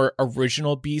of the more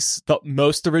original beasts, the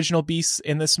most original beasts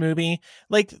in this movie.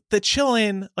 Like the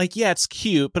Chillin, like, yeah, it's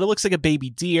cute, but it looks like a baby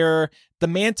deer. The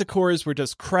Manticores were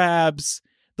just crabs.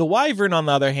 The Wyvern, on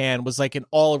the other hand, was like an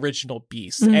all original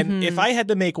beast. And Mhm. if I had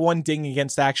to make one ding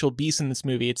against the actual beasts in this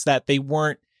movie, it's that they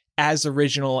weren't as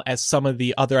original as some of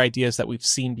the other ideas that we've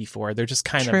seen before. They're just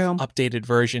kind True. of updated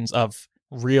versions of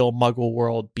real Muggle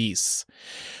world beasts.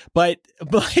 But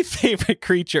my favorite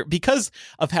creature, because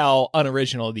of how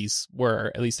unoriginal these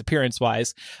were, at least appearance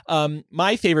wise,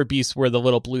 my favorite beasts were the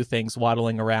little blue things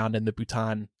waddling around in the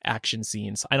Bhutan action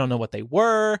scenes. I don't know what they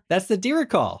were. That's the deer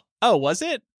call. Oh, was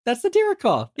it? That's the deer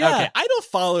call. Yeah. Okay, I don't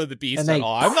follow the beasts And at they-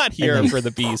 all. I'm not here and they- for the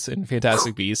beasts and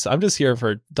Fantastic Beasts. I'm just here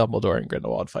for Dumbledore and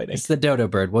Grindelwald fighting. It's the dodo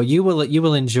bird. Well, you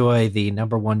will enjoy the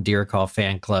 #1 Deer Call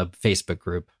fan club Facebook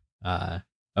group,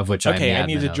 of which I'm Okay, the I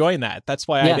need admin to of. join that. That's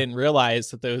why I Yeah. didn't realize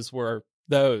that those were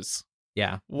those.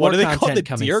 Yeah. What More are they called? content The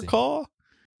coming deer soon. call?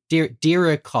 Deer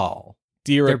call.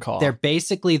 Deer call. They're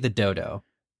basically the dodo.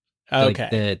 Like,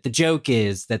 okay. the joke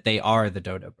is that they are the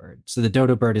dodo bird. So the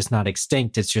dodo bird is not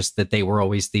extinct. It's just that they were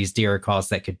always these deer calls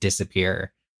that could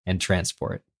disappear and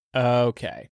transport.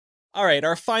 Okay. All right.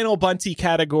 Our final Bunty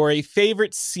category,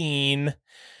 favorite scene.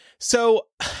 So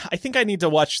I think I need to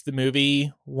watch the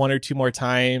movie one or two more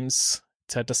times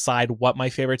to decide what my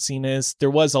favorite scene is.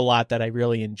 There was a lot that I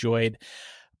really enjoyed.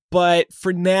 But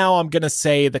for now, I'm going to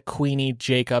say the Queenie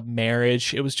Jacob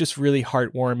marriage. It was just really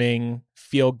heartwarming,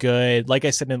 feel good. Like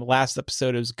I said in the last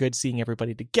episode, it was good seeing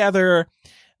everybody together.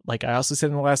 Like I also said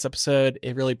in the last episode,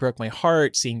 it really broke my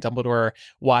heart seeing Dumbledore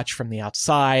watch from the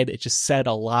outside. It just said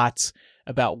a lot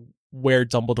about where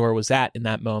Dumbledore was at in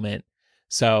that moment.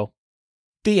 So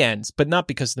the end, but not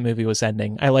because the movie was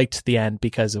ending. I liked the end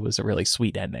because it was a really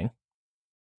sweet ending.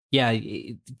 Yeah,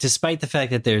 despite the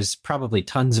fact that there's probably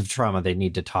tons of trauma they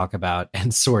need to talk about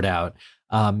and sort out,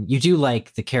 you do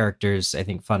like the characters, I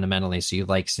think, fundamentally. So you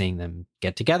like seeing them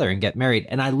get together and get married.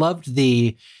 And I loved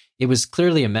it was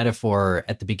clearly a metaphor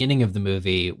at the beginning of the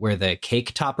movie where the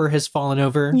cake topper has fallen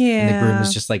over. And the groom Yeah.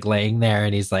 is just like laying there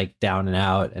and he's like down and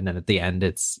out. And then at the end,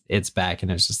 it's back.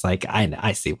 And it's just like,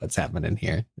 I see what's happening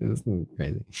here. It was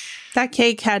crazy. That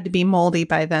cake had to be moldy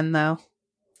by then, though.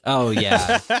 Oh,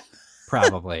 yeah.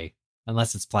 Probably,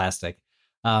 unless it's plastic.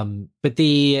 But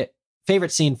the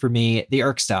favorite scene for me, the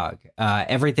Erksdog,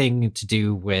 everything to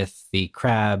do with the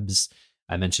crabs.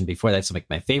 I mentioned before, that's like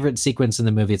my favorite sequence in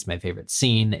the movie. It's my favorite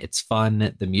scene. It's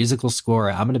fun. The musical score,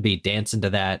 I'm going to be dancing to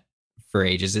that for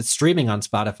ages. It's streaming on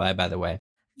Spotify, by the way.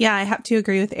 Yeah, I have to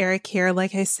agree with Eric here.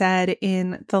 Like I said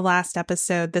in the last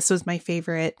episode, this was my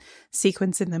favorite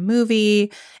sequence in the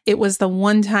movie. It was the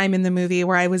one time in the movie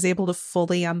where I was able to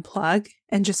fully unplug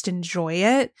and just enjoy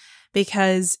it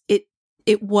because it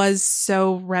was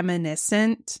so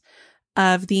reminiscent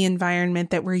of the environment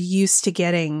that we're used to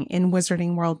getting in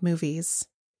Wizarding World movies.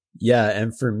 Yeah,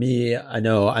 and for me, I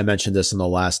know I mentioned this in the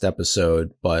last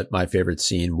episode, but my favorite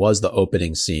scene was the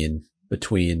opening scene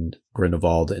between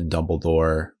Grindelwald and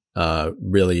Dumbledore,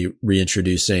 really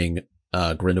reintroducing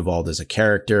Grindelwald as a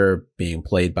character being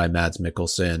played by Mads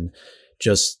Mikkelsen,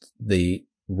 just the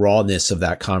rawness of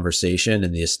that conversation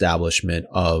and the establishment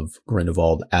of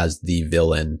Grindelwald as the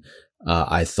villain,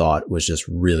 I thought was just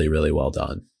really, really well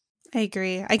done. I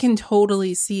agree. I can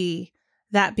totally see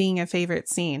that being a favorite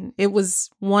scene. It was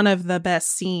one of the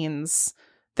best scenes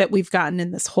that we've gotten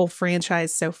in this whole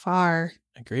franchise so far.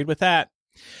 Agreed with that.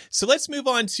 So let's move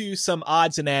on to some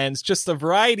odds and ends, just a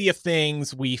variety of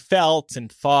things we felt and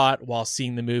thought while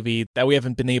seeing the movie that we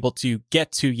haven't been able to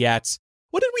get to yet.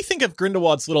 What did we think of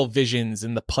Grindelwald's little visions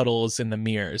in the puddles and the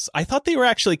mirrors? I thought they were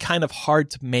actually kind of hard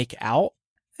to make out.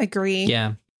 Agree.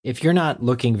 Yeah. If you're not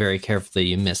looking very carefully,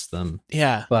 you miss them.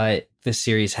 Yeah. But the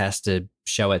series has to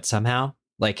show it somehow.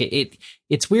 Like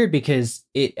it's weird because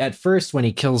at first when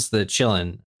he kills the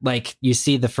Chillin, like you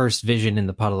see the first vision in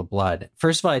the puddle of blood.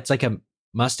 First of all, it's like a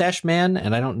mustache man,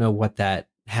 and I don't know what that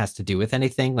has to do with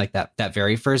anything, like that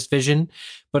very first vision.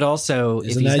 But also, Isn't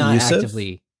if he's that not Yusuf?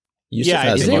 actively, Yusuf Yeah,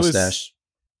 has it a was- mustache.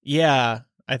 Yeah,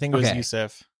 I think it was Okay.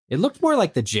 Yusuf. it looked more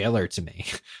like the jailer to me.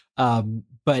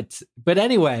 But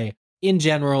anyway, in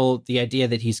general, the idea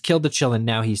that he's killed the Chillin,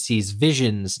 now he sees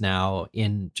visions now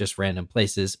in just random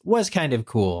places was kind of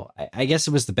cool. I guess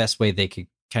it was the best way they could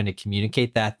kind of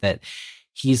communicate that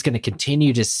he's going to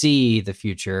continue to see the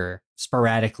future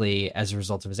sporadically as a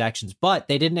result of his actions. But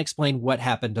they didn't explain what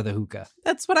happened to the hookah.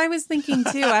 That's what I was thinking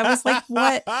too. I was like,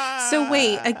 what? So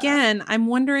wait, again, I'm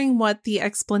wondering what the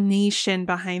explanation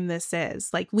behind this is.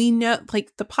 Like, we know,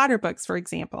 like the Potter books, for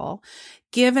example,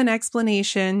 give an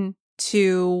explanation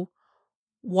to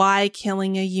why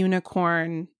killing a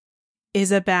unicorn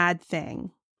is a bad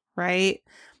thing, right?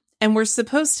 And we're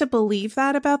supposed to believe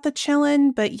that about the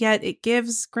Chillin, but yet it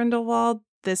gives Grindelwald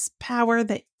this power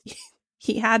that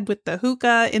he had with the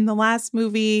hookah in the last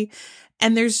movie,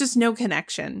 and there's just no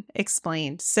connection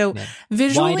explained. So Yeah.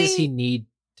 visually, Why does he need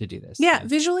to do this? yeah,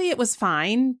 visually it was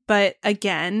fine, but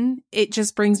again, it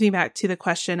just brings me back to the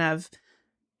question of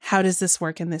how does this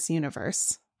work in this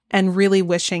universe? And really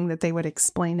wishing that they would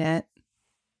explain it.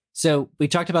 So we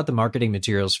talked about the marketing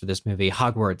materials for this movie,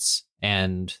 Hogwarts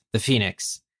and the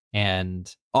Phoenix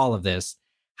and all of this.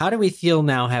 How do we feel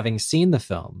now, having seen the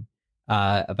film,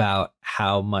 about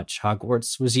how much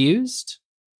Hogwarts was used?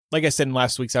 Like I said in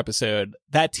last week's episode,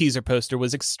 that teaser poster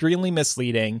was extremely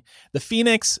misleading. The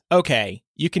Phoenix, okay,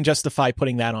 you can justify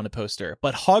putting that on a poster.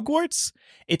 But Hogwarts,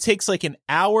 it takes like an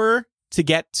hour to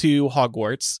get to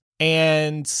Hogwarts,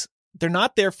 and they're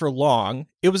not there for long.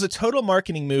 It was a total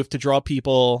marketing move to draw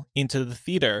people into the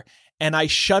theater. And I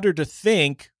shudder to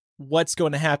think what's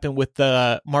going to happen with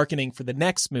the marketing for the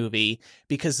next movie,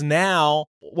 because now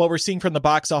what we're seeing from the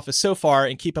box office so far,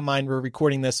 and keep in mind we're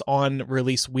recording this on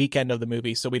release weekend of the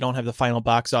movie, so we don't have the final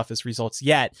box office results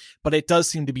yet, but it does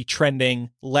seem to be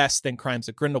trending less than Crimes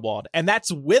of Grindelwald, and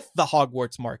that's with the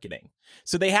Hogwarts marketing.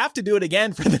 So they have to do it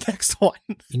again for the next one.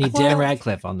 You need Well- Dan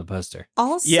Radcliffe on the poster.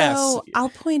 Also, Yes. I'll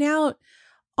point out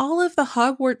all of the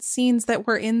Hogwarts scenes that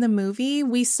were in the movie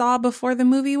we saw before the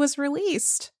movie was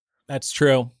released. That's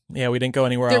true. Yeah, we didn't go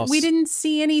anywhere else. We didn't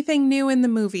see anything new in the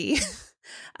movie.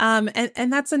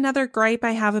 And that's another gripe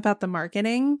I have about the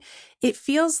marketing. It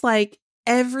feels like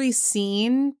every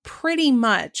scene pretty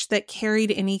much that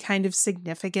carried any kind of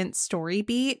significant story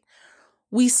beat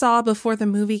we saw before the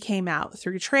movie came out,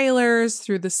 through trailers,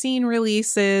 through the scene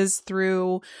releases,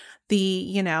 through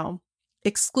the,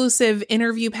 exclusive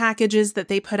interview packages that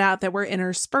they put out that were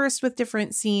interspersed with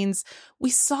different scenes. We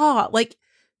saw, like,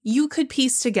 you could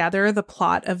piece together the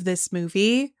plot of this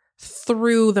movie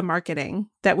through the marketing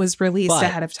that was released But-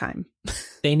 ahead of time.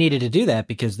 They needed to do that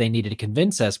because they needed to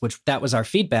convince us, which that was our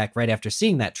feedback right after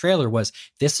seeing that trailer, was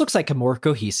this looks like a more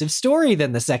cohesive story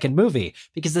than the second movie,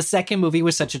 because the second movie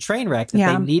was such a train wreck that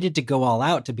Yeah. they needed to go all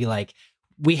out to be like,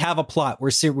 we have a plot. We're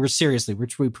seriously,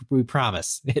 which we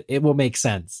promise it will make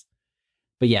sense.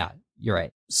 But yeah, you're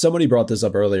right. Somebody brought this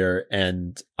up earlier,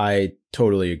 and I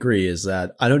totally agree, is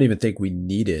that I don't even think we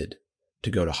needed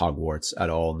to go to Hogwarts at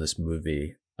all in this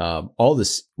movie. All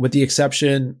this, with the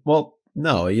exception, well,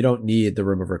 no, you don't need the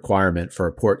Room of Requirement for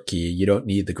a port key. You don't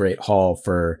need the Great Hall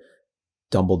for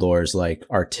Dumbledore's like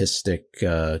artistic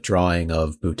drawing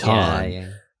of Bhutan.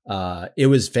 Yeah. It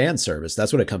was fan service.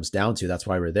 That's what it comes down to. That's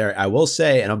why we're there. I will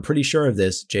say, and I'm pretty sure of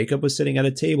this, Jacob was sitting at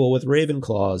a table with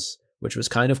Ravenclaws, which was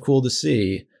kind of cool to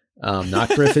see. Not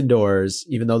Gryffindors,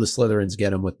 even though the Slytherins get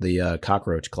them with the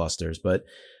cockroach clusters. But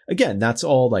again, that's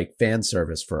all like fan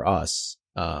service for us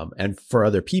and for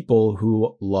other people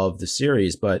who love the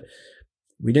series. But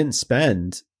we didn't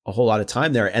spend a whole lot of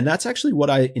time there. And that's actually what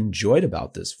I enjoyed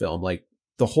about this film. Like,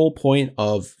 the whole point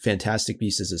of Fantastic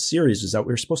Beasts as a series was that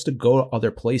we were supposed to go to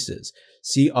other places,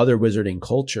 see other wizarding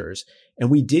cultures. And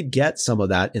we did get some of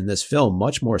that in this film,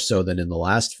 much more so than in the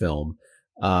last film.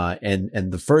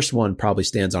 And the first one probably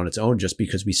stands on its own just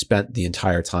because we spent the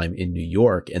entire time in New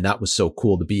York, and that was so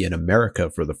cool to be in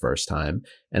America for the first time.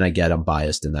 And I get I'm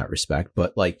biased in that respect,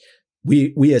 but like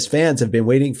we as fans have been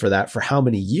waiting for that for how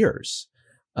many years?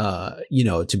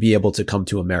 To be able to come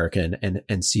to America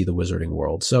and see the wizarding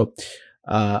world. So,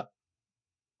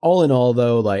 all in all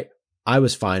though, like I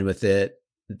was fine with it.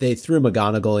 They threw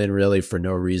McGonagall in really for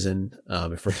no reason.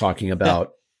 If we're talking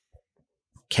about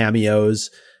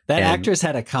cameos, that actress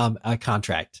had a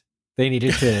contract. They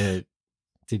needed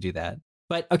to do that.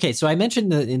 But okay, so I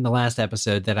mentioned in the last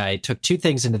episode that I took two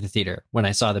things into the theater when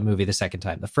I saw the movie the second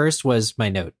time. The first was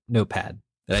my notepad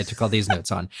that I took all these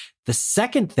notes on. The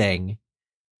second thing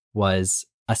was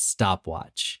a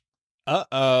stopwatch.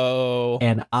 Uh-oh.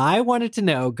 And I wanted to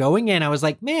know, going in, I was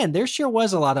like, man, there sure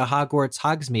was a lot of Hogwarts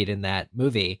Hogsmeade in that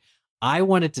movie. I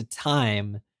wanted to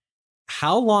time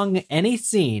how long any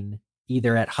scene,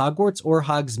 either at Hogwarts or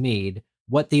Hogsmeade,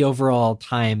 what the overall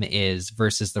time is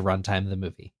versus the runtime of the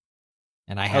movie.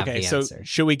 And I have the answer. So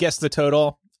should we guess the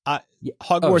total?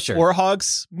 Hogwarts sure. or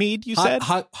Hogsmeade, you said?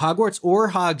 Hogwarts or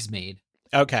Hogsmeade.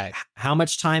 Okay. How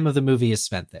much time of the movie is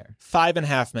spent there?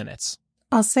 5.5 minutes.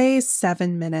 I'll say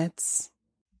 7 minutes.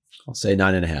 I'll say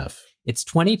 9.5. It's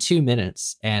 22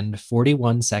 minutes and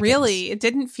 41 seconds. Really? It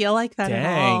didn't feel like that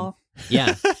at all.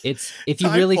 Yeah. It's, if you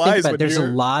Time really think flies about it, when there's a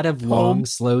you're lot of home. long,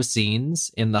 slow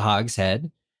scenes in the Hog's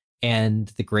Head. And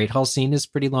the Great Hall scene is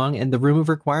pretty long. And the Room of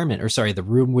Requirement, the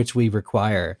Room Which We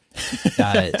Require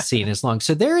scene is long.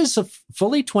 So there is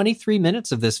fully 23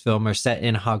 minutes of this film are set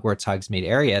in Hogwarts Hogsmeade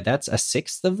area. That's a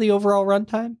sixth of the overall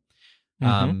runtime.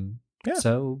 Yeah.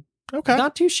 So Okay.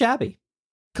 not too shabby.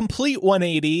 Complete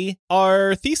 180.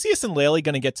 Are Theseus and Layli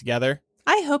going to get together?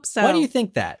 I hope so. Why do you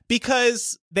think that?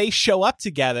 Because they show up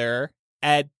together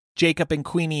at Jacob and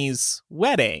Queenie's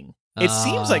wedding. It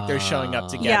seems like they're showing up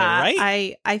together,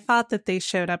 right? I thought that they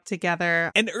showed up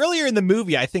together. And earlier in the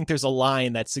movie, I think there's a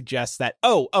line that suggests that,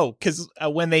 because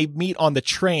when they meet on the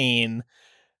train,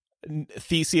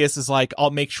 Theseus is like,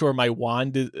 I'll make sure my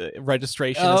wand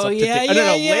registration is up to date.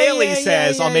 Layli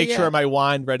says, I'll make sure my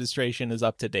wand registration is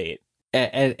up to date.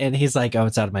 And he's like, oh,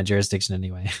 it's out of my jurisdiction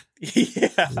anyway.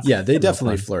 Yeah, they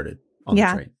definitely flirted on the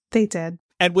train. They did.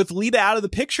 And with Lita out of the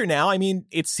picture now, I mean,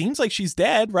 it seems like she's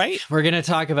dead, right? We're going to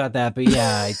talk about that. But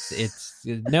yeah, it's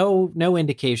no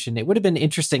indication. It would have been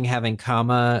interesting having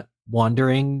Kama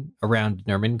wandering around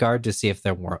Nurmengard to see if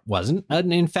there wasn't,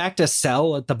 in fact, a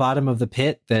cell at the bottom of the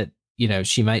pit that,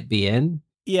 she might be in.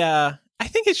 Yeah, I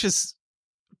think it's just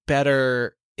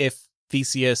better if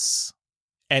Theseus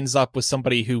ends up with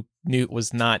somebody who Newt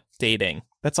was not dating.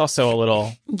 That's also a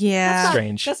little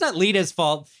strange. That's not Lita's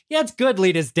fault. Yeah, it's good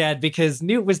Lita's dead because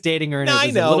Newt was dating her and it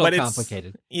was a little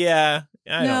complicated. Yeah.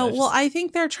 I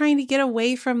think they're trying to get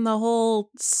away from the whole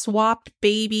swapped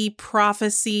baby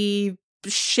prophecy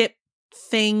ship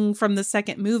thing from the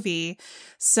second movie.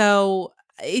 So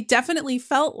it definitely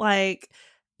felt like,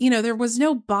 there was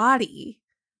no body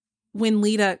when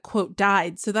Lita, quote,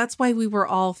 died. So that's why we were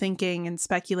all thinking and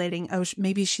speculating,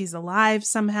 maybe she's alive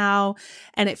somehow.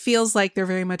 And it feels like they're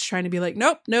very much trying to be like,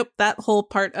 nope, that whole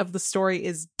part of the story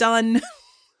is done.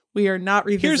 We are not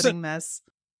revisiting this.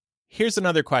 Here's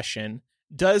another question.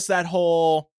 Does that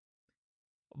whole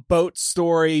boat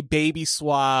story, baby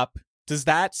swap, does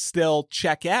that still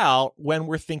check out when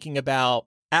we're thinking about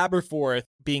Aberforth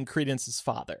being Credence's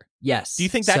father? Yes. Do you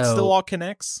think that still all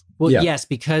connects? Well, yes,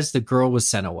 because the girl was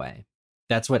sent away.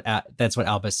 That's what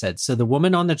Albus said. So the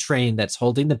woman on the train that's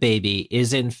holding the baby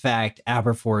is in fact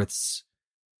Aberforth's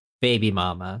baby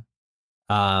mama.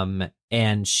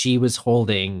 And she was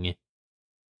holding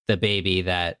the baby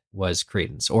that was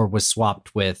Credence or was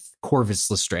swapped with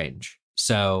Corvus Lestrange.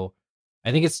 So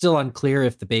I think it's still unclear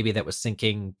if the baby that was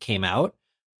sinking came out.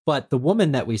 But the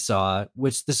woman that we saw,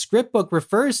 which the script book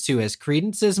refers to as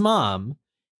Credence's mom,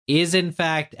 is in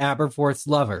fact Aberforth's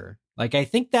lover. Like, I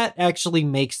think that actually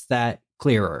makes that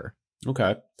clearer.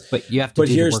 Okay. But you have to. But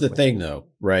here's the thing, though,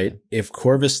 right? If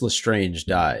Corvus Lestrange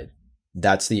died,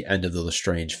 that's the end of the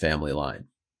Lestrange family line.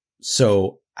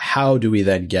 So how do we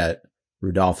then get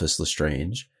Rudolphus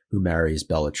Lestrange, who marries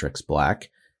Bellatrix Black?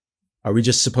 Are we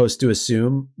just supposed to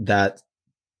assume that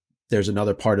there's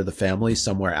another part of the family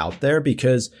somewhere out there?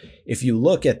 Because if you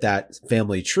look at that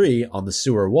family tree on the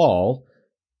sewer wall,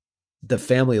 the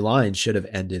family line should have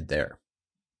ended there.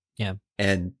 Yeah.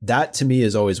 And that to me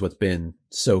is always what's been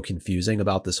so confusing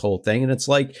about this whole thing. And it's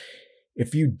like,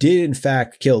 if you did in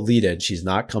fact kill Lita and she's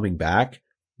not coming back,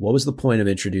 what was the point of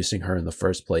introducing her in the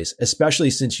first place?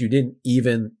 Especially since you didn't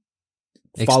even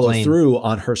follow Explain. through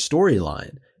on her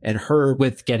storyline and her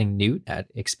With getting Newt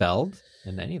expelled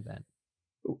in any event.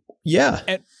 Yeah.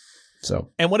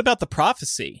 And what about the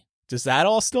prophecy? Does that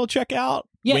all still check out?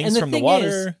 Yeah, Wings and the from the thing water.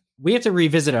 is, we have to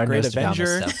revisit our Great Nostradamus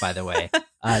Avenger. stuff, by the way,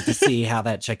 to see how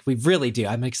that checked. We really do.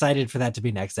 I'm excited for that to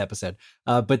be next episode.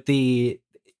 But we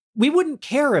wouldn't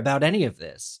care about any of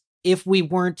this if we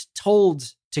weren't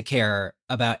told to care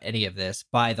about any of this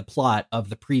by the plot of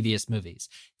the previous movies.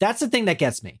 That's the thing that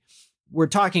gets me. We're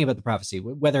talking about the prophecy,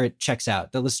 whether it checks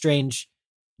out, the Lestrange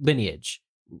lineage,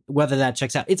 whether that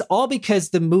checks out. It's all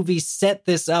because the movie set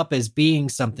this up as being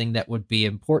something that would be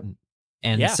important.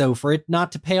 And so for it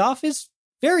not to pay off is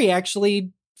very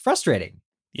actually frustrating.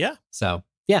 Yeah. So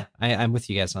yeah, I'm with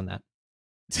you guys on that.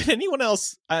 Did anyone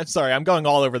else, I'm sorry, I'm going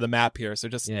all over the map here, so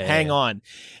just hang on.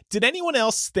 Did anyone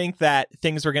else think that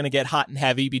things were going to get hot and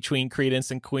heavy between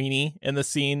Credence and Queenie in the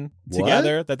scene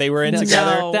together, that they were in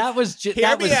together? No. That was just you.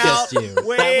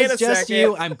 Wait That was a just second.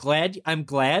 you. I'm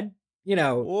glad, you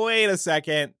know. Wait a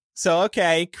second. So,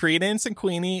 okay, Credence and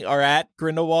Queenie are at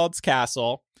Grindelwald's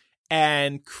castle,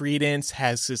 and Credence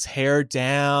has his hair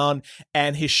down,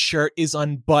 and his shirt is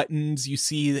unbuttoned. You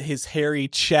see his hairy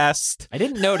chest. I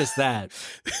didn't notice that.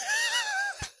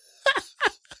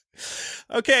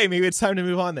 Okay, maybe it's time to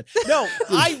move on then. No,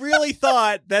 I really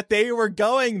thought that they were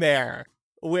going there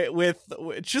with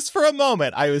just for a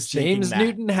moment. I was James thinking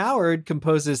that. Newton Howard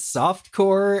composes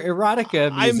softcore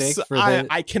erotica music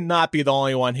I cannot be the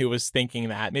only one who was thinking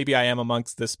that. Maybe I am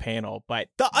amongst this panel, but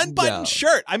the unbuttoned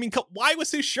shirt. I mean, why was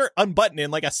his shirt unbuttoned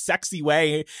in like a sexy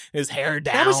way? His hair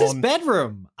down. That was his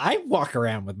bedroom. I walk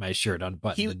around with my shirt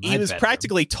unbuttoned. He was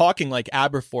practically talking like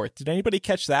Aberforth. Did anybody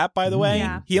catch that, by the way?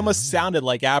 Yeah. He almost sounded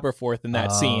like Aberforth in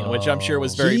that scene, which I'm sure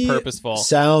was very He purposeful.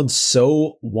 Sounds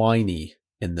so whiny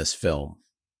in this film.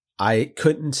 I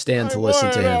couldn't stand to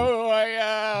listen to him.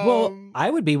 Well,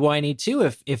 I would be whiny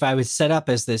too if I was set up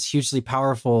as this hugely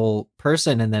powerful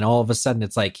person and then all of a sudden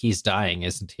it's like, he's dying,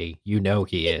 isn't he? You know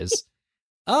he is.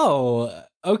 Oh,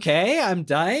 okay, I'm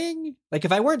dying? Like,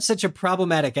 if I weren't such a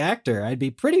problematic actor, I'd be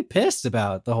pretty pissed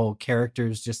about the whole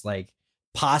characters just like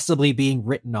possibly being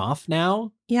written off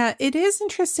now. Yeah, it is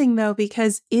interesting though,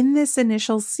 because in this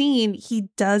initial scene, he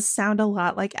does sound a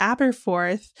lot like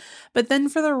Aberforth, but then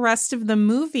for the rest of the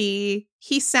movie,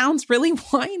 he sounds really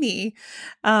whiny.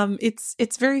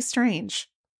 It's very strange.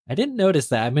 I didn't notice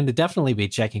that. I'm going to definitely be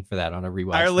checking for that on a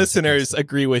rewatch. Our listeners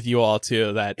agree with you all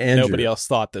too that Andrew. nobody else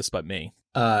thought this but me.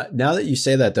 Now that you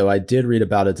say that, though, I did read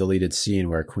about a deleted scene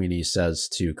where Queenie says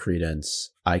to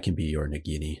Credence, "I can be your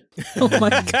Nagini." Oh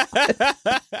my God.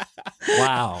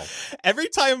 Wow. Every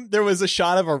time there was a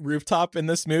shot of a rooftop in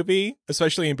this movie,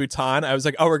 especially in Bhutan, I was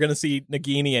like, oh, we're going to see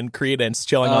Nagini and Credence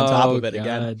chilling on top of it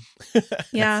again.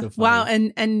 Yeah. So funny. Wow.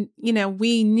 And, you know,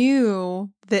 we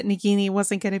knew that Nagini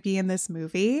wasn't going to be in this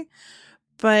movie,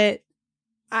 but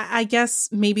I guess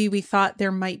maybe we thought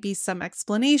there might be some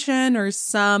explanation or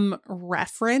some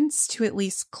reference to at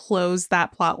least close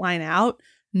that plot line out.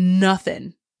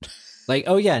 Nothing. Like,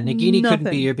 oh yeah, Nagini couldn't Nothing.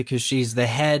 be here because she's the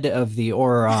head of the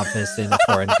Auror office in a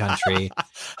foreign country.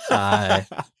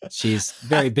 She's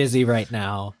very busy right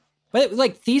now. But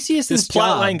like Theseus' This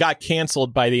plot job, line got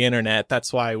canceled by the internet.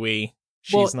 That's why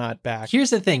she's not back.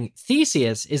 Here's the thing.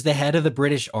 Theseus is the head of the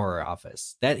British Auror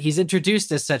office. That he's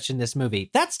introduced as such in this movie.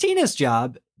 That's Tina's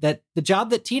job. That the job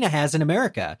that Tina has in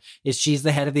America is she's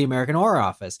the head of the American Auror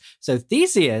office. So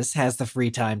Theseus has the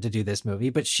free time to do this movie,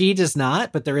 but she does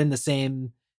not, but they're in the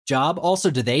same job.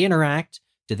 Also, do they interact?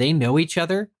 Do they know each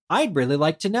other? I'd really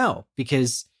like to know,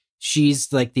 because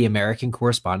she's like the American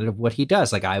correspondent of what he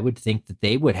does. Like, I would think that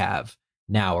they would have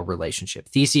now a relationship.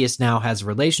 Theseus now has a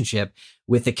relationship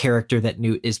with a character that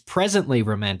Newt is presently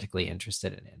romantically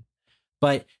interested in.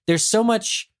 But there's so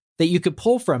much that you could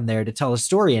pull from there to tell a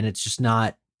story, and it's just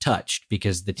not touched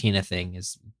because the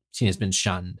Tina's been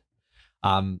shunned.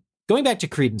 Going back to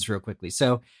Credence real quickly.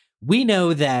 So we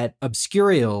know that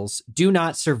obscurials do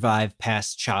not survive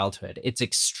past childhood. It's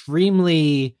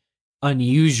extremely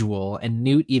unusual, and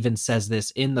Newt even says this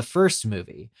in the first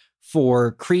movie,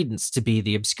 for Credence to be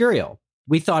the obscurial.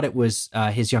 We thought it was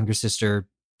his younger sister,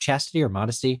 Chastity or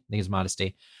Modesty. I think it's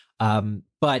Modesty.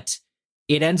 But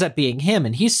it ends up being him,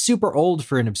 and he's super old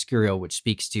for an obscurial, which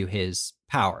speaks to his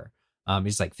power.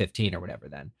 He's like 15 or whatever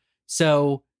then.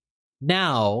 So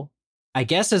now, I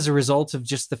guess as a result of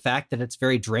just the fact that it's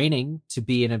very draining to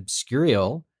be an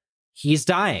obscurial, he's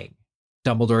dying.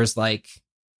 Dumbledore's like,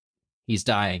 he's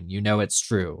dying. You know it's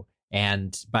true.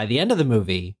 And by the end of the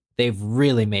movie, they've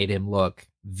really made him look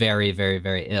very, very,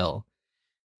 very ill.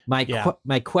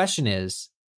 My question is,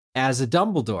 as a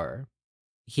Dumbledore,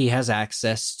 he has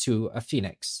access to a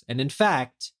phoenix. And in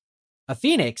fact, a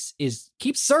phoenix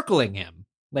keeps circling him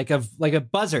like a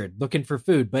buzzard looking for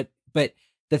food. But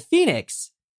the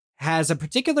phoenix has a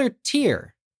particular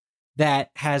tier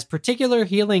that has particular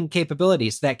healing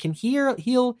capabilities that can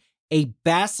heal a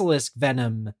basilisk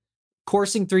venom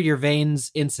coursing through your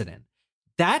veins incident.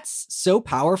 That's so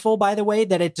powerful, by the way,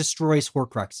 that it destroys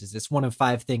Horcruxes. It's one of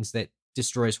 5 things that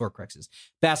destroys Horcruxes.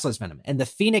 Basilisk venom. And the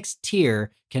Phoenix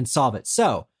tier can solve it.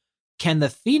 So, can the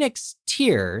Phoenix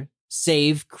tier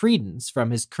save Credence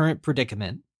from his current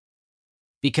predicament?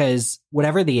 Because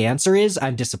whatever the answer is,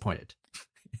 I'm disappointed.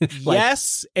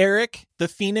 Yes, Eric, the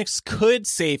Phoenix could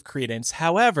save Credence.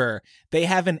 However, they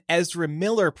have an Ezra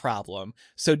Miller problem.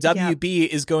 So WB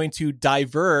is going to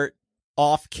divert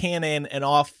off canon and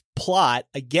off plot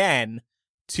again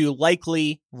to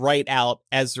likely write out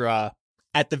Ezra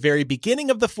at the very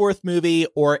beginning of the 4th movie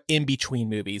or in between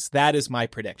movies. That is my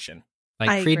prediction.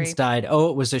 Like Credence died. Oh,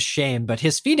 it was a shame, but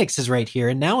his Phoenix is right here,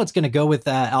 and now it's going to go with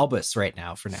Albus right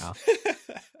now for now.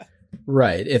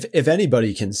 Right. If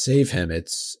anybody can save him,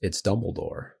 it's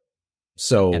Dumbledore.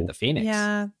 So and the Phoenix.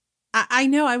 Yeah. I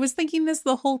know. I was thinking this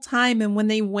the whole time, and when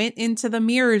they went into the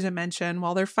mirror dimension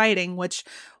while they're fighting, which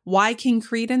why can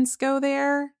Credence go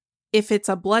there? If it's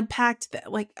a blood pact,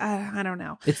 I don't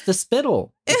know. It's the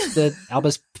spittle. It's the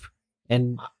Albus,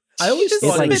 and I always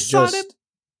thought it was just.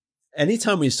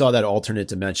 Anytime we saw that alternate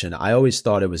dimension, I always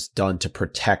thought it was done to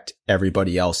protect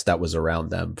everybody else that was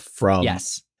around them from.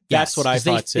 Yes. That's what I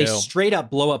thought too. They straight up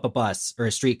blow up a bus or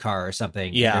a streetcar or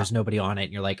something. Yeah. And there's nobody on it.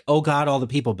 And you're like, oh God, all the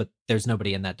people, but there's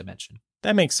nobody in that dimension.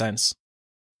 That makes sense.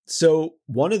 So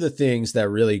one of the things that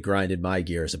really grinded my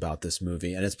gears about this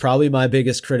movie, and it's probably my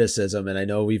biggest criticism, and I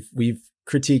know we've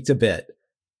critiqued a bit,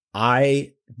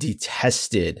 I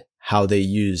detested how they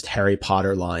used Harry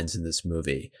Potter lines in this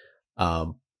movie.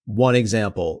 One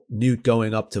example, Newt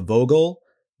going up to Vogel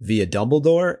via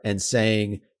Dumbledore and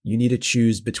saying, you need to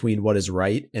choose between what is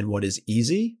right and what is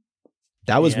easy.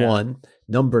 That was one.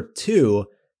 Number 2,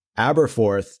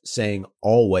 Aberforth saying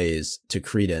always to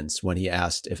Credence when he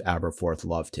asked if Aberforth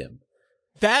loved him.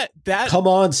 That Come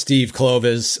on, Steve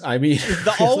Clovis. I mean,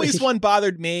 the always one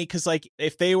bothered me because, like,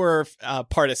 if they were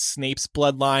part of Snape's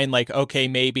bloodline, like, okay,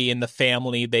 maybe in the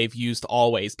family they've used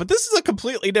always, but this is a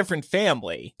completely different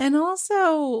family. And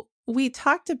also, we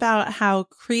talked about how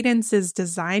Credence's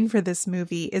design for this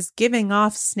movie is giving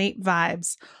off Snape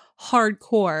vibes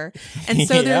hardcore. And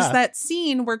so there's that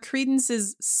scene where Credence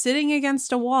is sitting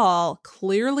against a wall,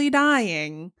 clearly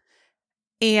dying,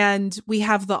 and we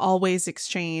have the always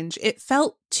exchange. It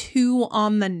felt too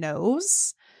on the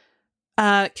nose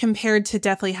compared to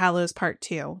Deathly Hallows Part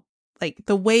 2. Like,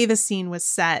 the way the scene was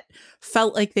set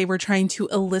felt like they were trying to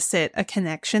elicit a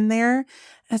connection there.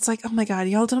 And it's like, oh my God,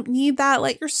 y'all don't need that.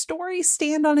 Let your story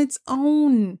stand on its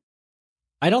own.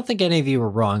 I don't think any of you were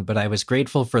wrong, but I was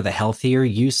grateful for the healthier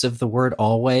use of the word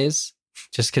always,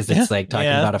 just because it's like talking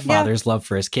about a father's love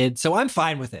for his kid. So I'm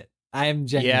fine with it. I'm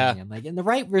genuinely, I'm like, in the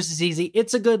right versus easy,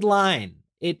 it's a good line.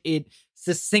 It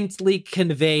succinctly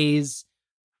conveys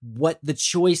what the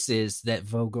choice is that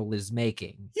Vogel is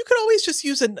making. You could always just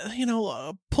use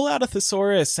pull out a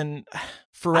thesaurus and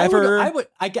forever.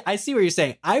 I see what you're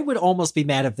saying. I would almost be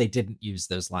mad if they didn't use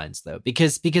those lines though,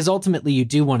 because ultimately you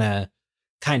do want to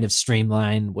kind of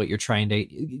streamline what you're trying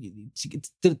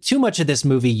to. Too much of this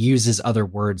movie uses other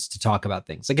words to talk about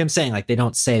things. Like I'm saying, like they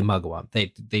don't say mugwump.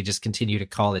 They just continue to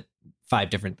call it 5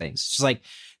 different things. It's just like,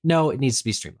 no, it needs to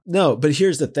be streamlined. No, but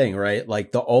here's the thing, right?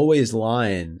 Like the always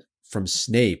line from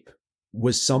Snape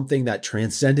was something that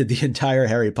transcended the entire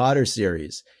Harry Potter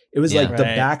series. It was the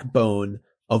backbone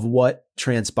of what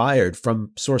transpired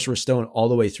from Sorcerer's Stone all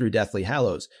the way through Deathly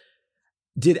Hallows.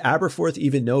 Did Aberforth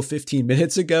even know 15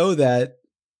 minutes ago that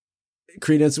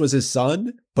Credence was his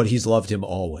son? But he's loved him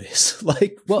always. He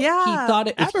thought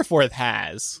it. Aberforth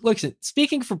has. Look,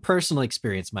 speaking from personal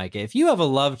experience, Micah, if you have a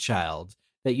love child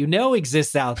that you know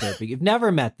exists out there, but you've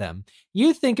never met them,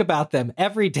 you think about them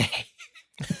every day.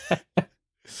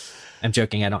 I'm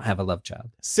joking. I don't have a love child.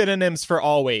 Synonyms for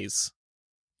always,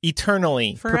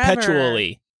 eternally, forever,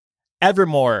 perpetually,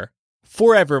 evermore,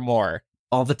 forevermore,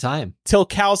 all the time, till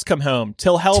cows come home,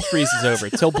 till hell freezes over,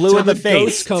 till blue in the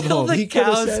face, come till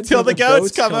home. Till the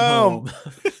goats come home.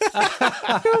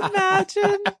 Can you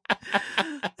imagine?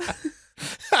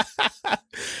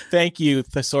 Thank you,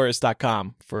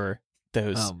 thesaurus.com, for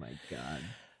those. Oh my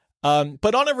God.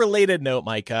 But on a related note,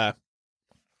 Micah,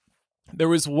 there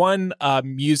was one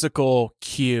musical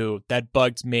cue that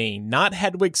bugged me. Not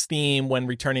Hedwig's theme when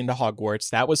returning to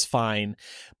Hogwarts. That was fine.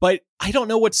 But I don't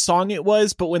know what song it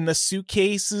was, but when the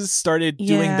suitcases started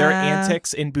doing their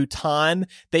antics in Bhutan,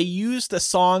 they used a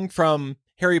song from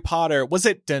Harry Potter, was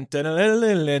it? I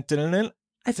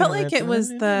felt like it was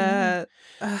the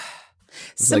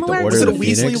similar. Order Was it a of the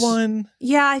Weasley Phoenix? one?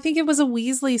 Yeah, I think it was a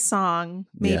Weasley song,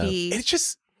 maybe. It's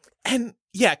just, and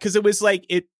yeah, because it was like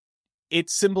it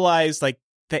symbolized like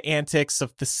the antics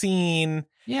of the scene.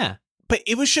 Yeah. But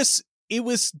it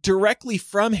was directly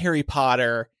from Harry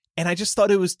Potter, and I just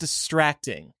thought it was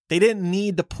distracting. They didn't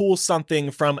need to pull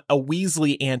something from a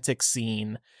Weasley antic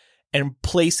scene and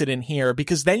place it in here,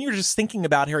 because then you're just thinking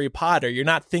about Harry Potter. You're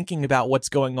not thinking about what's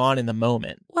going on in the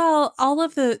moment. Well, all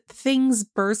of the things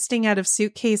bursting out of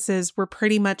suitcases were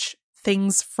pretty much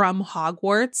things from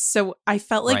Hogwarts. So I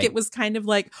felt like Right. it was kind of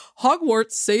like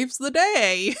Hogwarts saves the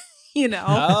day, you know?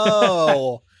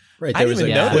 Oh, Right. I There didn't was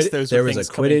even a notice those were there was a things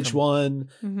coming Quidditch from- one.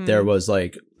 Mhm. There was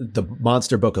like the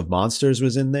Monster Book of Monsters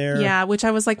was in there. Yeah, which I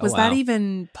was like, Oh, was that wow.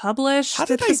 even published How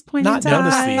did at I this point not in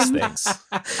notice time? these things?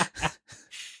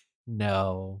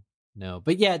 No.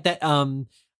 But yeah, that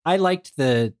I liked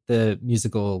the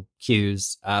musical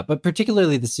cues, but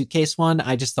particularly the suitcase one.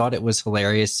 I just thought it was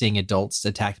hilarious seeing adults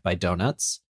attacked by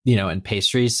donuts, and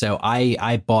pastries. So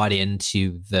I bought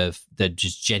into the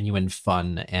just genuine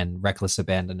fun and reckless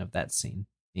abandon of that scene,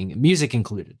 music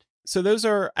included. So those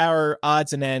are our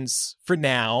odds and ends for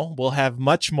now. We'll have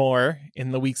much more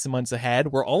in the weeks and months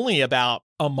ahead. We're only about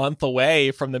a month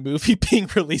away from the movie being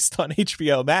released on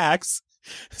HBO Max.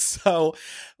 So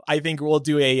I think we'll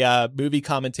do a movie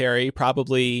commentary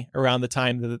probably around the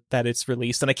time that it's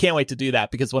released. And I can't wait to do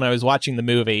that, because when I was watching the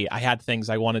movie, I had things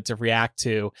I wanted to react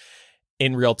to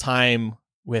in real time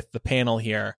with the panel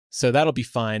here. So that'll be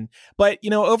fun. But,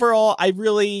 overall, I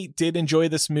really did enjoy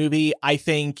this movie. I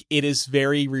think it is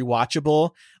very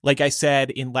rewatchable. Like I said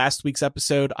in last week's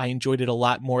episode, I enjoyed it a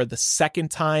lot more the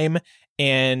second time.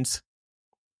 And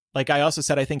like I also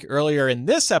said, I think earlier in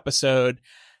this episode,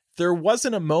 there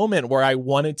wasn't a moment where I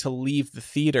wanted to leave the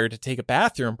theater to take a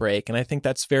bathroom break. And I think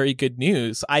that's very good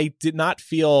news. I did not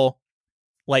feel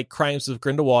like Crimes of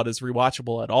Grindelwald is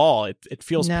rewatchable at all. It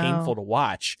feels No. painful to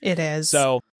watch. It is.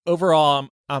 So overall,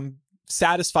 I'm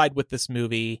satisfied with this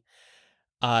movie.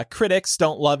 Critics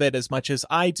don't love it as much as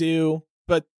I do,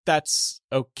 but that's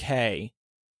okay.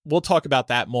 We'll talk about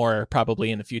that more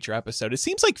probably in a future episode. It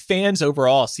seems like fans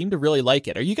overall seem to really like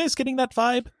it. Are you guys getting that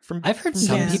vibe from? I've heard from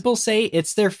some Yeah. people say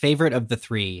it's their favorite of the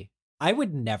three. I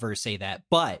would never say that,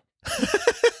 but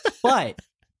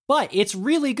it's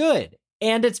really good.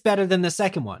 And it's better than the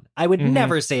second one. I would Mhm.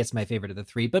 never say it's my favorite of the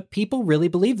three, but people really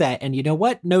believe that. And you know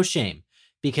what? No shame.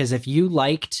 Because if you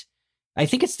liked, I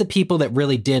think it's the people that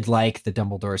really did like the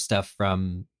Dumbledore stuff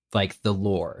from like the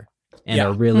lore and Yeah.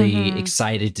 are really Mhm.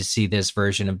 excited to see this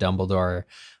version of Dumbledore.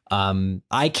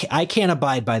 I can't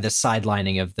abide by the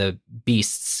sidelining of the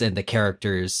beasts and the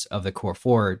characters of the core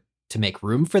four to make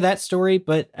room for that story.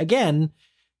 But again,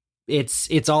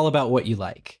 it's all about what you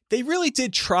like. They really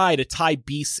did try to tie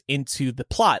beasts into the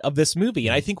plot of this movie.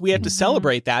 And I think we have to Mhm.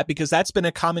 celebrate that, because that's been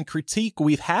a common critique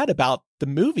we've had about the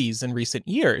movies in recent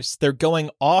years. They're going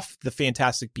off the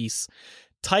Fantastic Beasts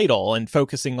title and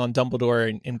focusing on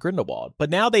Dumbledore and Grindelwald. But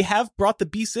now they have brought the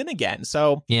beasts in again.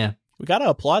 So Yeah. we got to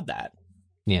applaud that.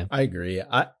 I agree.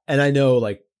 And I know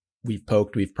like we've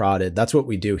poked, we've prodded. That's what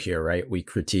we do here, right? We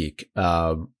critique.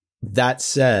 That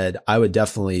said, I would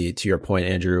definitely, to your point,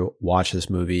 Andrew, watch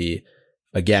this movie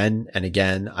again and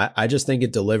again. I just think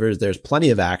it delivers. There's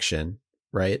plenty of action,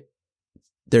 right?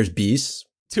 There's beasts.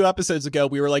 2 episodes ago,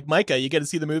 we were like, Micah, you get to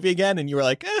see the movie again? And you were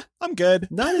like, I'm good.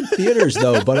 Not in theaters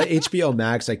though, but at HBO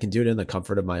Max, I can do it in the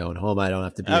comfort of my own home. I don't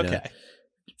have to be in a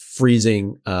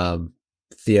freezing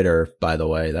theater, by the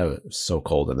way. That was so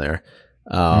cold in there.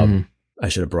 I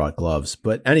should have brought gloves.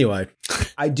 But anyway,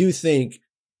 I do think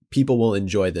people will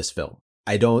enjoy this film.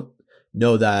 I don't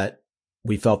know that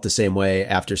we felt the same way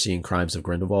after seeing Crimes of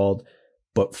Grindelwald,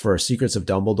 but for Secrets of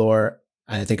Dumbledore,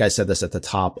 I think I said this at the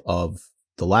top of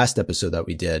the last episode that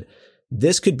we did,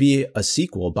 this could be a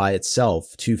sequel by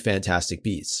itself to Fantastic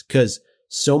Beasts, because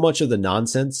so much of the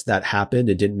nonsense that happened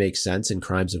and didn't make sense in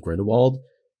Crimes of Grindelwald,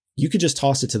 you could just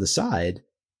toss it to the side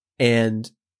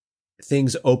and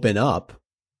things open up.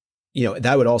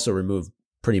 That would also remove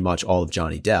pretty much all of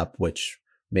Johnny Depp, which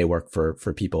may work for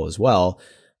people as well.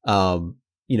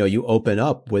 You open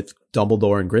up with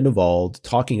Dumbledore and Grindelwald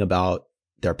talking about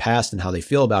their past and how they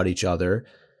feel about each other.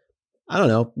 I don't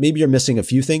know. Maybe you're missing a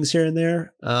few things here and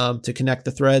there to connect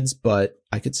the threads, but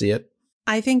I could see it.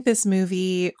 I think this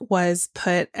movie was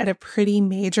put at a pretty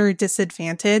major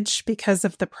disadvantage because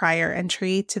of the prior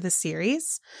entry to the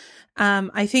series.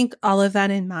 I think all of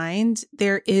that in mind,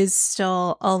 there is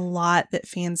still a lot that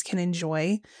fans can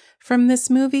enjoy from this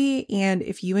movie. And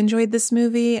if you enjoyed this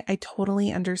movie, I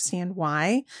totally understand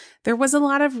why. There was a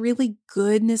lot of really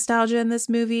good nostalgia in this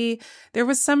movie. There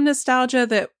was some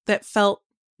nostalgia that felt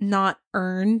not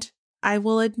earned, I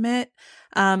will admit.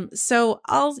 So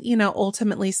I'll,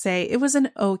 ultimately say it was an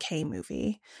okay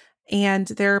movie. And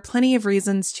there are plenty of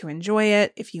reasons to enjoy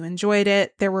it. If you enjoyed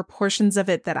it, there were portions of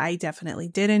it that I definitely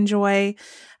did enjoy.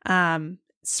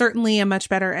 Certainly a much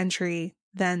better entry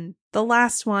than the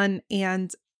last one.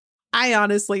 And I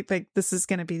honestly think this is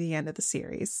going to be the end of the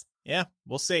series. Yeah,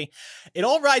 we'll see. It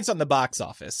all rides on the box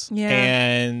office. Yeah.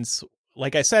 And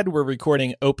like I said, we're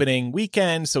recording opening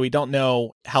weekend, so we don't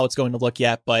know how it's going to look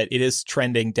yet, but it is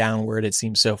trending downward, it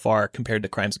seems so far, compared to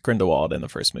Crimes of Grindelwald in the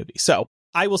first movie. So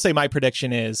I will say my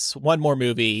prediction is one more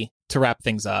movie to wrap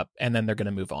things up, and then they're going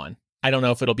to move on. I don't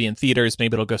know if it'll be in theaters.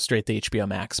 Maybe it'll go straight to HBO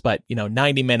Max. But,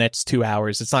 90 minutes, 2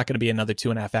 hours. It's not going to be another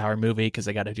 2.5 hour movie because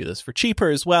they got to do this for cheaper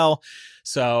as well.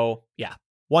 So, yeah,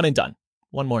 one and done.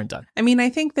 One more and done. I mean, I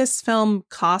think this film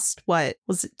cost, what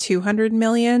was it, $200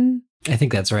 million? I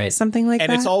think that's right. Something like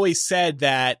that. And it's always said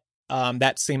that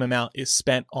that same amount is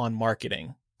spent on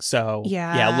marketing. So,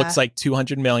 yeah, it looks like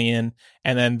 $200 million.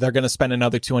 And then they're going to spend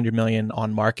another $200 million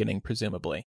on marketing,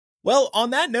 presumably. Well, on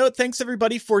that note, thanks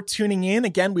everybody for tuning in.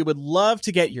 Again, we would love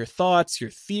to get your thoughts, your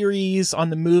theories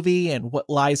on the movie and what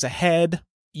lies ahead.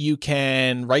 You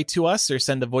can write to us or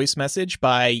send a voice message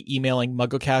by emailing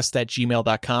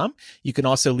mugglecast@gmail.com. You can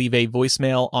also leave a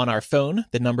voicemail on our phone.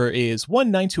 The number is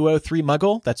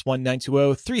 1-920-3-MUGGLE. That's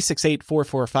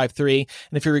 1-920-368-4453.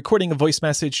 And if you're recording a voice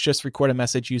message, just record a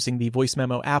message using the voice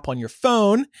memo app on your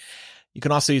phone. You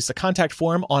can also use the contact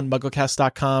form on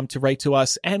mugglecast.com to write to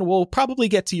us, and we'll probably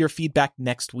get to your feedback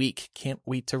next week. Can't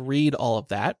wait to read all of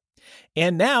that.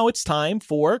 And now it's time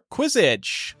for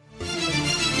Quizzage.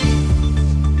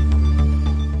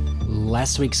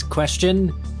 Last week's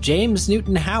question, James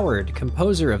Newton Howard,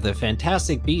 composer of the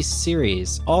Fantastic Beasts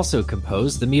series, also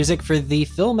composed the music for the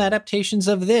film adaptations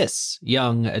of this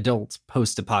young adult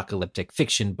post-apocalyptic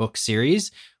fiction book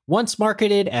series, once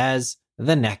marketed as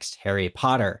The Next Harry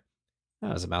Potter.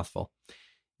 That was a mouthful.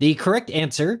 The correct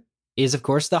answer is, of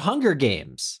course, The Hunger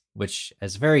Games, which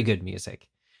has very good music.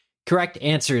 Correct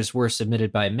answers were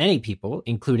submitted by many people,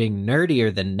 including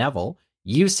Nerdier Than Neville,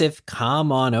 Yusuf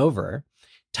Come On Over,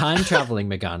 Time-Traveling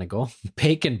McGonagall,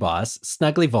 Bacon Boss,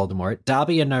 Snuggly Voldemort,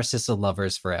 Dobby and Narcissa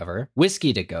Lovers Forever,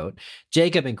 Whiskey to Goat,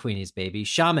 Jacob and Queenie's Baby,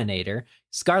 Shaminator,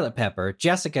 Scarlet Pepper,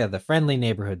 Jessica the Friendly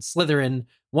Neighborhood Slytherin,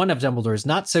 one of Dumbledore's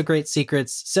Not-So-Great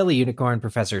Secrets, Silly Unicorn,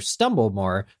 Professor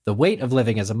Stumblemore, The Weight of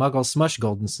Living as a Muggle, Smush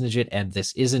Golden Snidget, and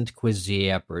This Isn't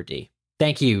Quizjeopardy.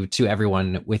 Thank you to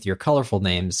everyone with your colorful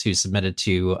names who submitted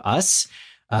to us.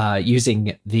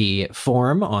 Using the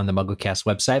form on the MuggleCast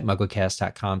website,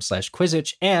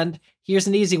 mugglecast.com/Quizzitch. And here's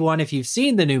an easy one if you've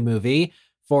seen the new movie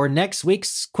for next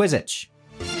week's Quizzitch.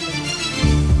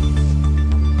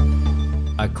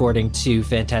 According to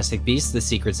Fantastic Beasts, The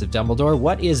Secrets of Dumbledore,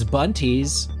 what is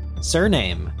Bunty's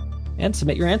surname? And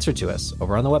submit your answer to us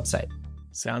over on the website.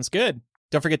 Sounds good.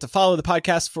 Don't forget to follow the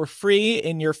podcast for free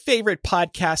in your favorite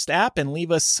podcast app and leave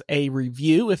us a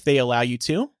review if they allow you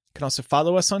to. You can also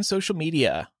follow us on social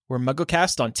media. We're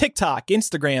MuggleCast on TikTok,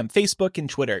 Instagram, Facebook, and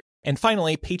Twitter. And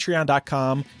finally,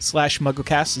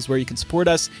 patreon.com/MuggleCast is where you can support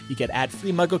us. You get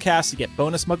ad-free MuggleCast, you get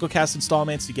bonus MuggleCast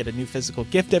installments, you get a new physical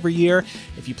gift every year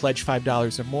if you pledge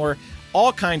 $5 or more.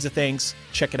 All kinds of things.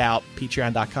 Check it out,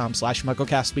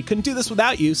 patreon.com/MuggleCast. We couldn't do this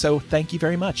without you, so thank you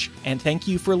very much. And thank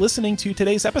you for listening to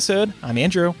today's episode. I'm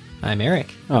Andrew. I'm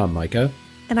Eric. I'm Micah.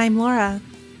 And I'm Laura.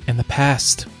 And the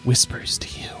past whispers to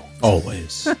you.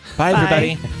 Always. Bye,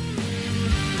 everybody.